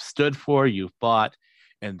stood for, you've bought,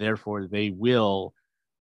 and therefore they will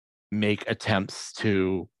make attempts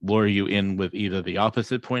to lure you in with either the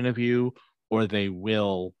opposite point of view, or they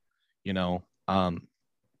will, you know, um,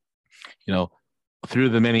 you know, through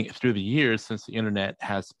the years since the internet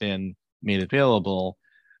has been made available,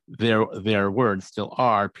 there were and still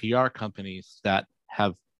are PR companies that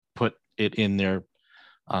have put it in their,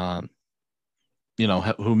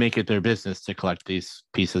 who make it their business to collect these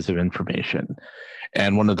pieces of information.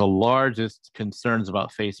 And one of the largest concerns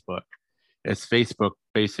about Facebook is Facebook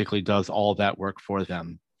basically does all that work for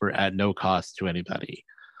them for at no cost to anybody.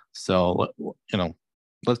 So,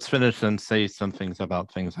 let's finish and say some things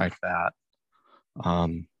about things like that.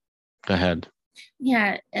 Go ahead.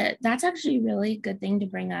 Yeah, that's actually a really good thing to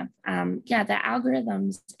bring up. Yeah, the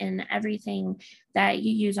algorithms and everything that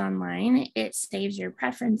you use online, it saves your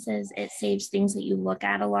preferences, it saves things that you look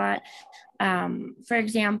at a lot. For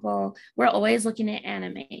example, we're always looking at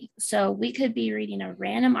anime. So we could be reading a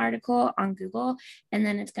random article on Google, and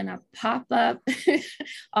then it's going to pop up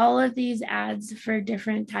all of these ads for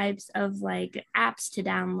different types of like apps to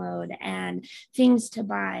download and things to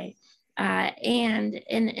buy. And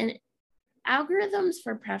algorithms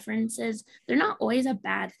for preferences, they're not always a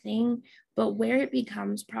bad thing, but where it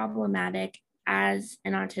becomes problematic as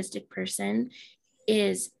an autistic person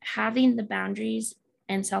is having the boundaries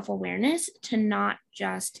and self-awareness to not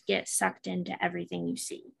just get sucked into everything you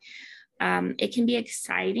see. It can be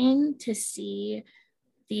exciting to see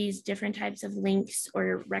these different types of links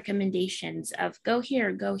or recommendations of go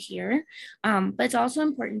here, but it's also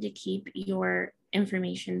important to keep your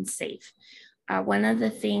information safe. One of the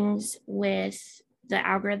things with the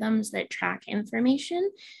algorithms that track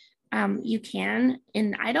information, you can,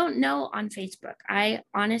 and I don't know on Facebook, I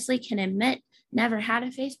honestly can admit, never had a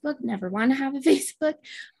Facebook, never want to have a Facebook.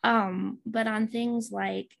 But on things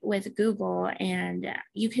like with Google, and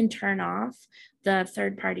you can turn off the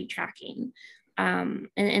third-party tracking. And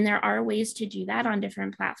there are ways to do that on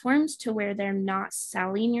different platforms to where they're not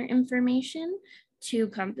selling your information to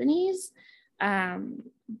companies.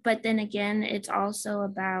 But then again, it's also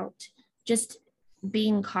about just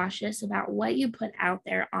being cautious about what you put out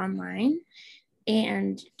there online,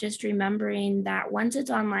 and just remembering that once it's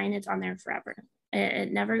online, it's on there forever.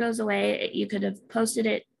 It never goes away. You could have posted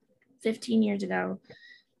it 15 years ago.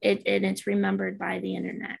 And it's remembered by the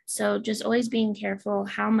internet. So just always being careful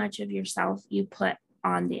how much of yourself you put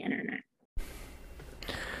on the internet.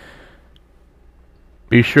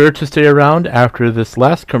 Be sure to stay around after this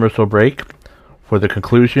last commercial break for the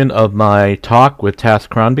conclusion of my talk with Tass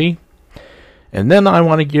Cronby. And then I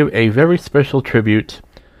want to give a very special tribute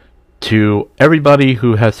to everybody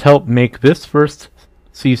who has helped make this first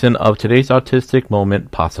season of Today's Autistic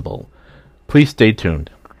Moment possible. Please stay tuned.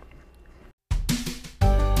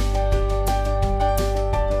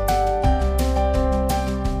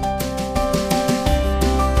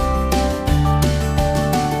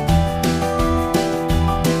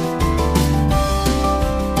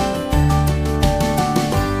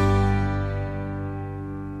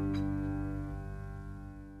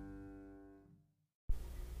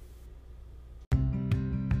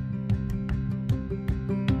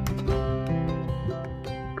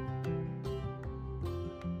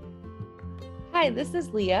 Hi, this is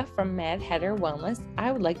Leah from Mad Hatter Wellness.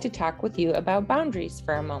 I would like to talk with you about boundaries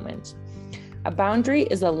for a moment. A boundary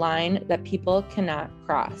is a line that people cannot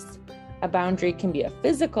cross. A boundary can be a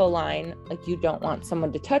physical line, like you don't want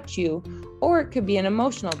someone to touch you, or it could be an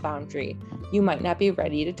emotional boundary. You might not be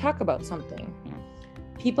ready to talk about something.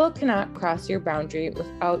 People cannot cross your boundary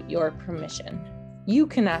without your permission. You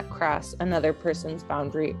cannot cross another person's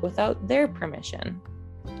boundary without their permission.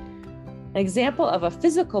 An example of a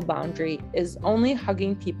physical boundary is only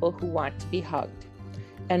hugging people who want to be hugged.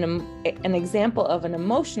 And an example of an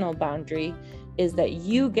emotional boundary is that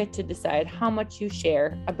you get to decide how much you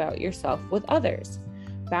share about yourself with others.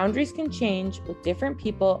 Boundaries can change with different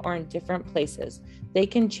people or in different places. They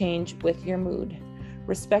can change with your mood.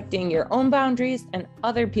 Respecting your own boundaries and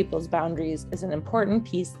other people's boundaries is an important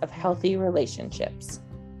piece of healthy relationships.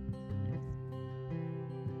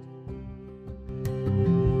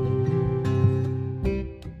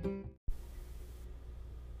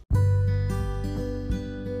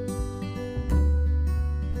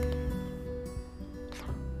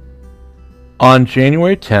 On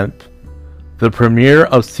January 10th, the premiere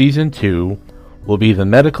of Season 2 will be The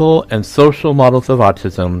Medical and Social Models of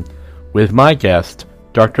Autism with my guest,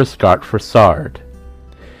 Dr. Scott Frossard.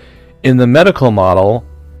 In the medical model,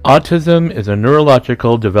 autism is a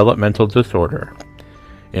neurological developmental disorder.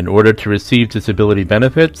 In order to receive disability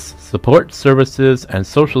benefits, support services, and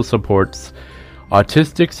social supports,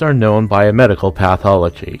 autistics are known by a medical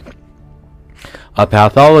pathology. A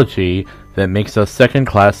pathology that makes us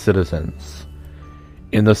second-class citizens.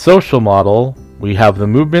 In the social model, we have the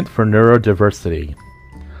movement for neurodiversity.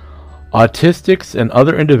 Autistics and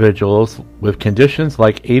other individuals with conditions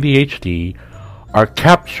like ADHD are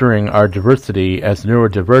capturing our diversity as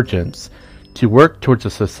neurodivergence to work towards a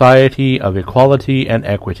society of equality and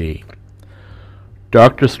equity.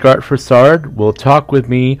 Dr. Scott Frossard will talk with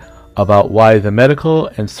me about why the medical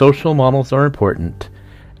and social models are important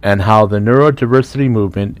and how the neurodiversity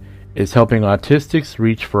movement is helping autistics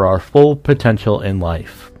reach for our full potential in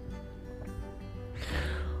life.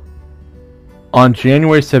 On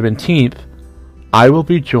January 17th, I will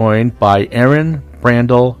be joined by Erin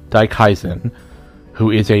Brandel Dijkhuizen,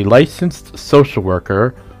 who is a licensed social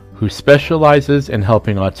worker who specializes in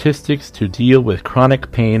helping autistics to deal with chronic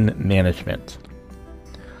pain management.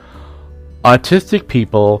 Autistic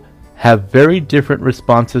people have very different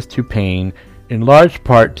responses to pain, in large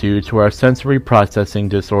part due to our sensory processing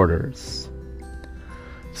disorders.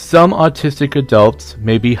 Some autistic adults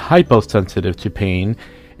may be hyposensitive to pain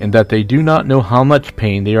in that they do not know how much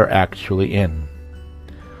pain they are actually in.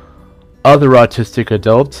 Other autistic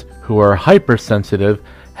adults who are hypersensitive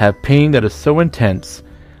have pain that is so intense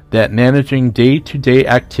that managing day-to-day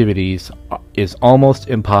activities is almost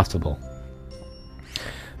impossible.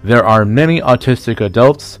 There are many autistic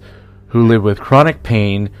adults who live with chronic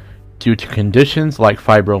pain due to conditions like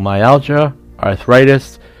fibromyalgia,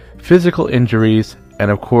 arthritis, physical injuries, and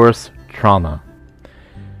of course, trauma.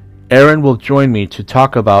 Erin will join me to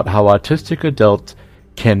talk about how autistic adults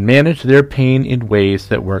can manage their pain in ways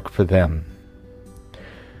that work for them.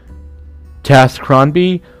 Tass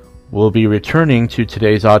Cronby will be returning to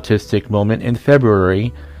Today's Autistic Moment in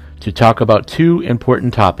February to talk about two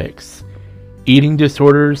important topics: eating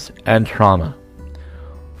disorders and trauma.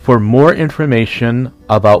 For more information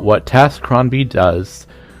about what Tass Cronby does,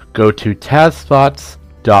 go to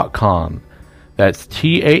TassThoughts.com. That's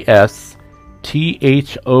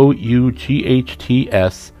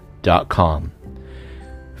TassThoughts.com.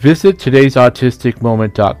 Visit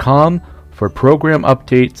todaysautisticmoment.com for program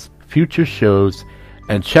updates, future shows,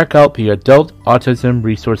 and check out the Adult Autism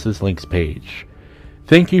Resources links page.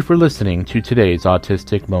 Thank you for listening to today's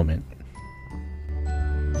Autistic Moment.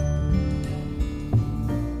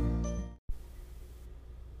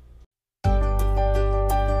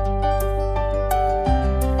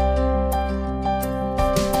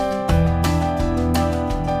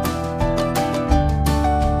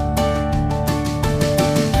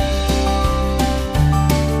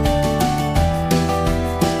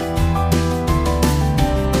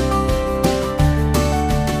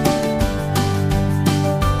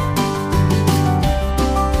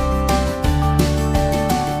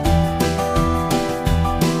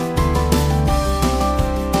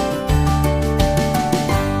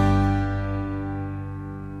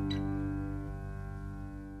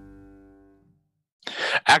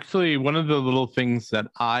 Actually, one of the little things that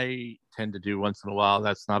I tend to do once in a while,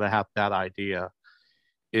 that's not a half bad idea,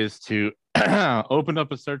 is to open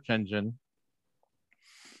up a search engine,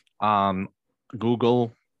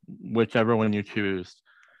 Google, whichever one you choose,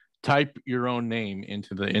 type your own name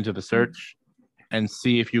into the search, and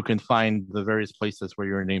see if you can find the various places where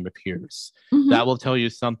your name appears. That will tell you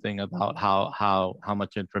something about how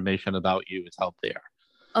much information about you is out there.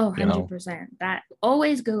 Oh, 100%. That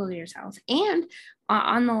always Google yourself. And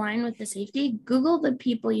on the line with the safety, Google the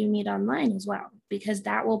people you meet online as well, because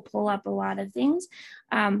that will pull up a lot of things.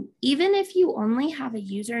 Even if you only have a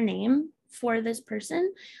username for this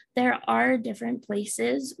person, there are different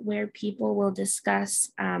places where people will discuss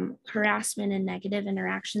harassment and negative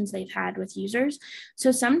interactions they've had with users.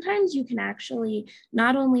 So sometimes you can actually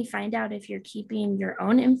not only find out if you're keeping your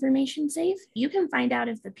own information safe, you can find out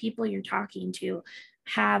if the people you're talking to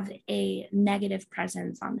have a negative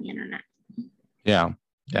presence on the internet. Yeah,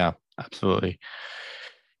 absolutely.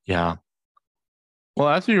 Yeah. Well,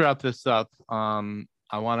 as we wrap this up, I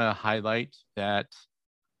want to highlight that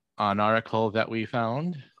an article that we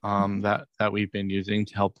found that we've been using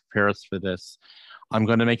to help prepare us for this. I'm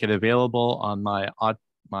going to make it available on my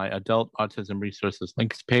Adult Autism Resources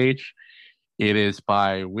links page. It is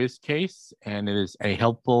by WizCase, and it is a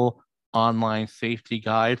helpful online safety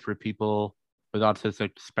guide for people with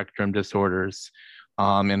autistic spectrum disorders.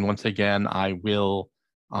 And once again, I will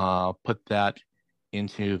put that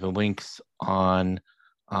into the links on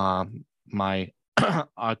my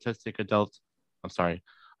Adult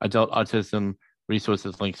Autism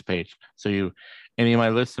Resources links page. So any of my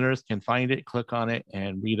listeners can find it, click on it,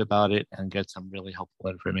 and read about it, and get some really helpful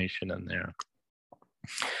information in there.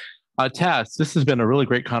 Tess, this has been a really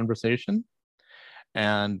great conversation.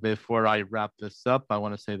 And before I wrap this up, I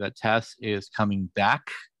want to say that Tess is coming back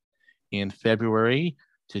in February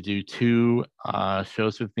to do 2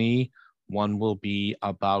 shows with me. One will be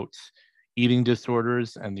about eating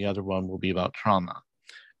disorders, and the other one will be about trauma.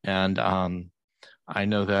 And I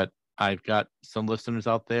know that I've got some listeners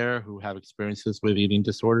out there who have experiences with eating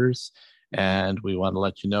disorders, and we want to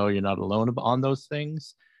let you know you're not alone on those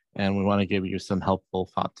things, and we want to give you some helpful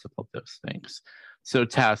thoughts about those things. So,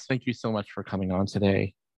 Tess, thank you so much for coming on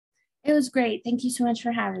today. It was great. Thank you so much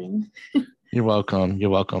for having. You're welcome.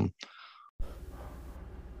 You're welcome.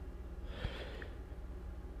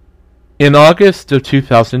 In August of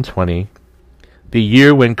 2020, the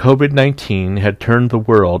year when COVID-19 had turned the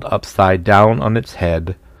world upside down on its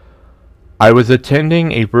head, I was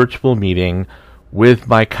attending a virtual meeting with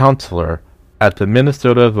my counselor at the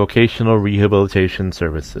Minnesota Vocational Rehabilitation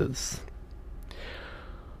Services.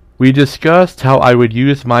 We discussed how I would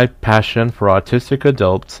use my passion for autistic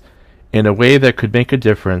adults in a way that could make a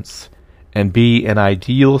difference and be an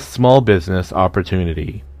ideal small business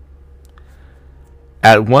opportunity.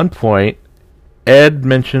 At one point, Ed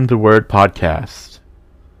mentioned the word podcast.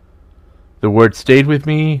 The word stayed with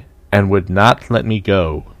me and would not let me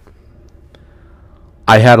go.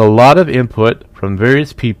 I had a lot of input from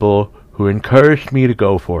various people who encouraged me to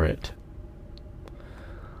go for it.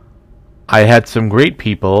 I had some great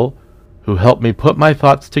people who helped me put my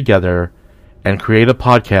thoughts together and create a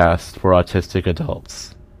podcast for autistic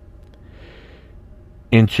adults.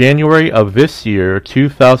 In January of this year,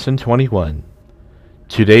 2021,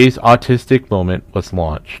 today's Autistic Moment was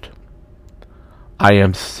launched. I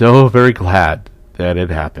am so very glad that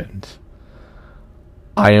it happened.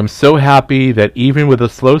 I am so happy that even with a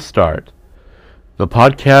slow start, the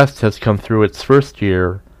podcast has come through its first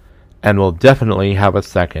year and will definitely have a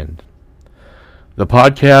second. The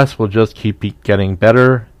podcast will just keep getting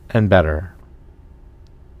better and better.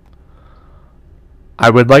 I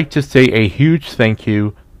would like to say a huge thank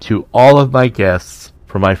you to all of my guests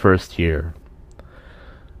for my first year.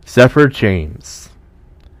 Zephyr James,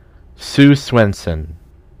 Sue Swenson,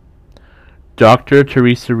 Dr.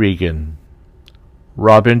 Teresa Regan,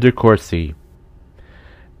 Robin DeCourcy,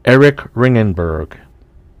 Eric Ringenberg,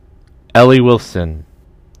 Ellie Wilson,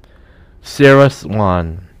 Sarah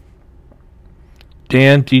Swan,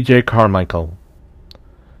 Dan DJ Carmichael,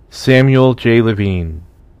 Samuel J. Levine,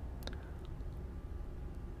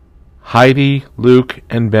 Heidi, Luke,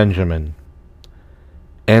 and Benjamin,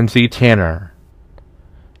 Enzi Tanner,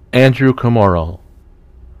 Andrew Comoro,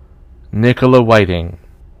 Nicola Whiting,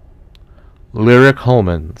 Lyric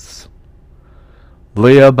Holmans,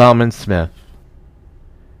 Leah Bauman-Smith,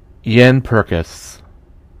 Ian Perkis,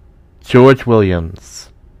 George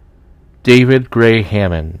Williams, David Gray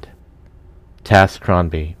Hammond, Tass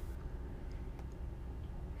Cronby.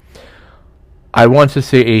 I want to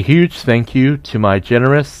say a huge thank you to my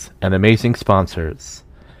generous and amazing sponsors,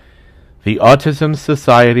 the Autism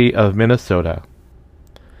Society of Minnesota,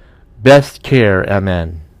 Best Care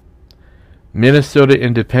MN, Minnesota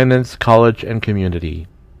Independence College and Community,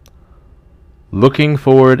 Looking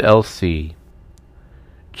Forward LC,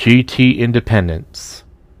 GT Independence,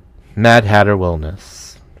 Mad Hatter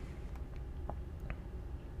Wellness.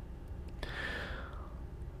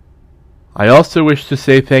 I also wish to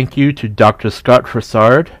say thank you to Dr. Scott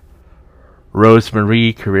Frassard,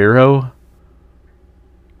 Rosemarie Carrero,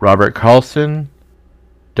 Robert Carlson,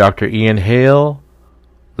 Dr. Ian Hale,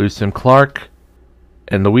 Lucien Clark,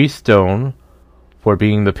 and Louise Stone for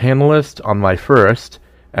being the panelist on my first,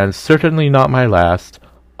 and certainly not my last,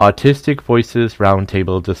 Autistic Voices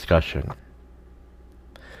Roundtable discussion.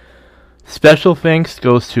 Special thanks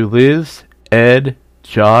goes to Liz, Ed,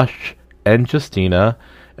 Josh, and Justina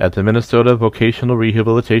at the Minnesota Vocational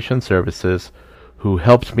Rehabilitation Services who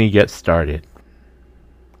helped me get started.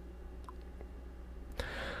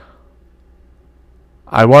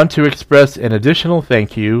 I want to express an additional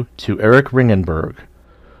thank you to Eric Ringenberg,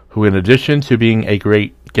 who in addition to being a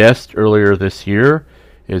great guest earlier this year,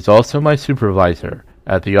 is also my supervisor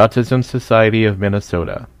at the Autism Society of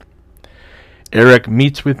Minnesota. Eric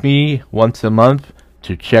meets with me once a month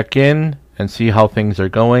to check in and see how things are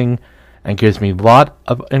going, and gives me a lot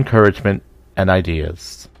of encouragement and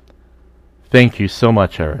ideas. Thank you so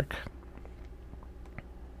much, Eric.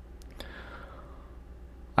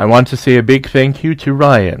 I want to say a big thank you to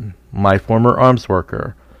Ryan, my former arms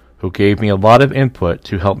worker, who gave me a lot of input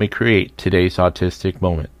to help me create today's Autistic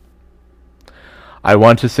Moment. I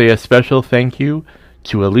want to say a special thank you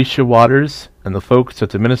to Alicia Waters and the folks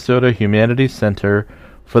at the Minnesota Humanities Center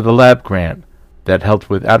for the lab grant that helped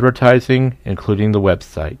with advertising, including the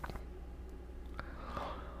website.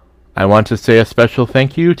 I want to say a special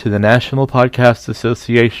thank you to the National Podcast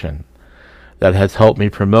Association that has helped me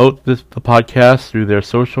promote the podcast through their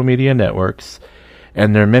social media networks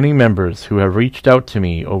and their many members who have reached out to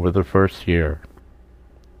me over the first year.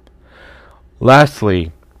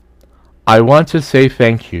 Lastly, I want to say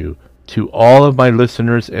thank you to all of my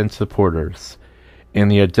listeners and supporters in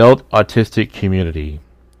the adult autistic community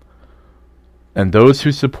and those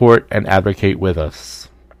who support and advocate with us.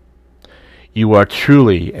 You are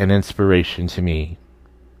truly an inspiration to me.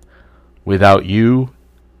 Without you,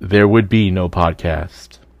 there would be no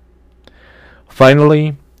podcast.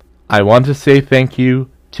 Finally, I want to say thank you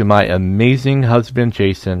to my amazing husband,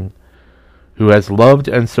 Jason, who has loved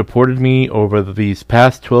and supported me over these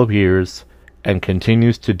past 12 years and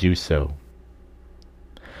continues to do so.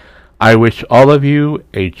 I wish all of you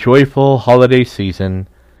a joyful holiday season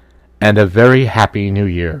and a very happy new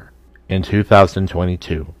year in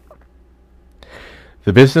 2022.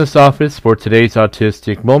 The business office for today's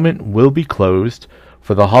Autistic Moment will be closed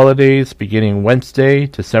for the holidays beginning Wednesday,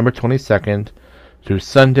 December 22nd through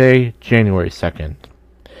Sunday, January 2nd.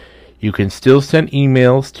 You can still send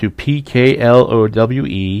emails to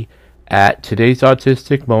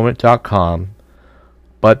pklowe@todaysautisticmoment.com,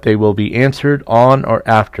 but they will be answered on or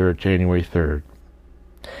after January 3rd.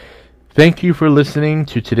 Thank you for listening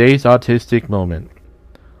to today's Autistic Moment,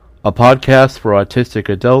 a podcast for autistic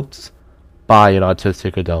adults by an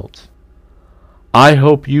autistic adult. I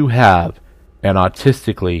hope you have an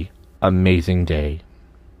autistically amazing day.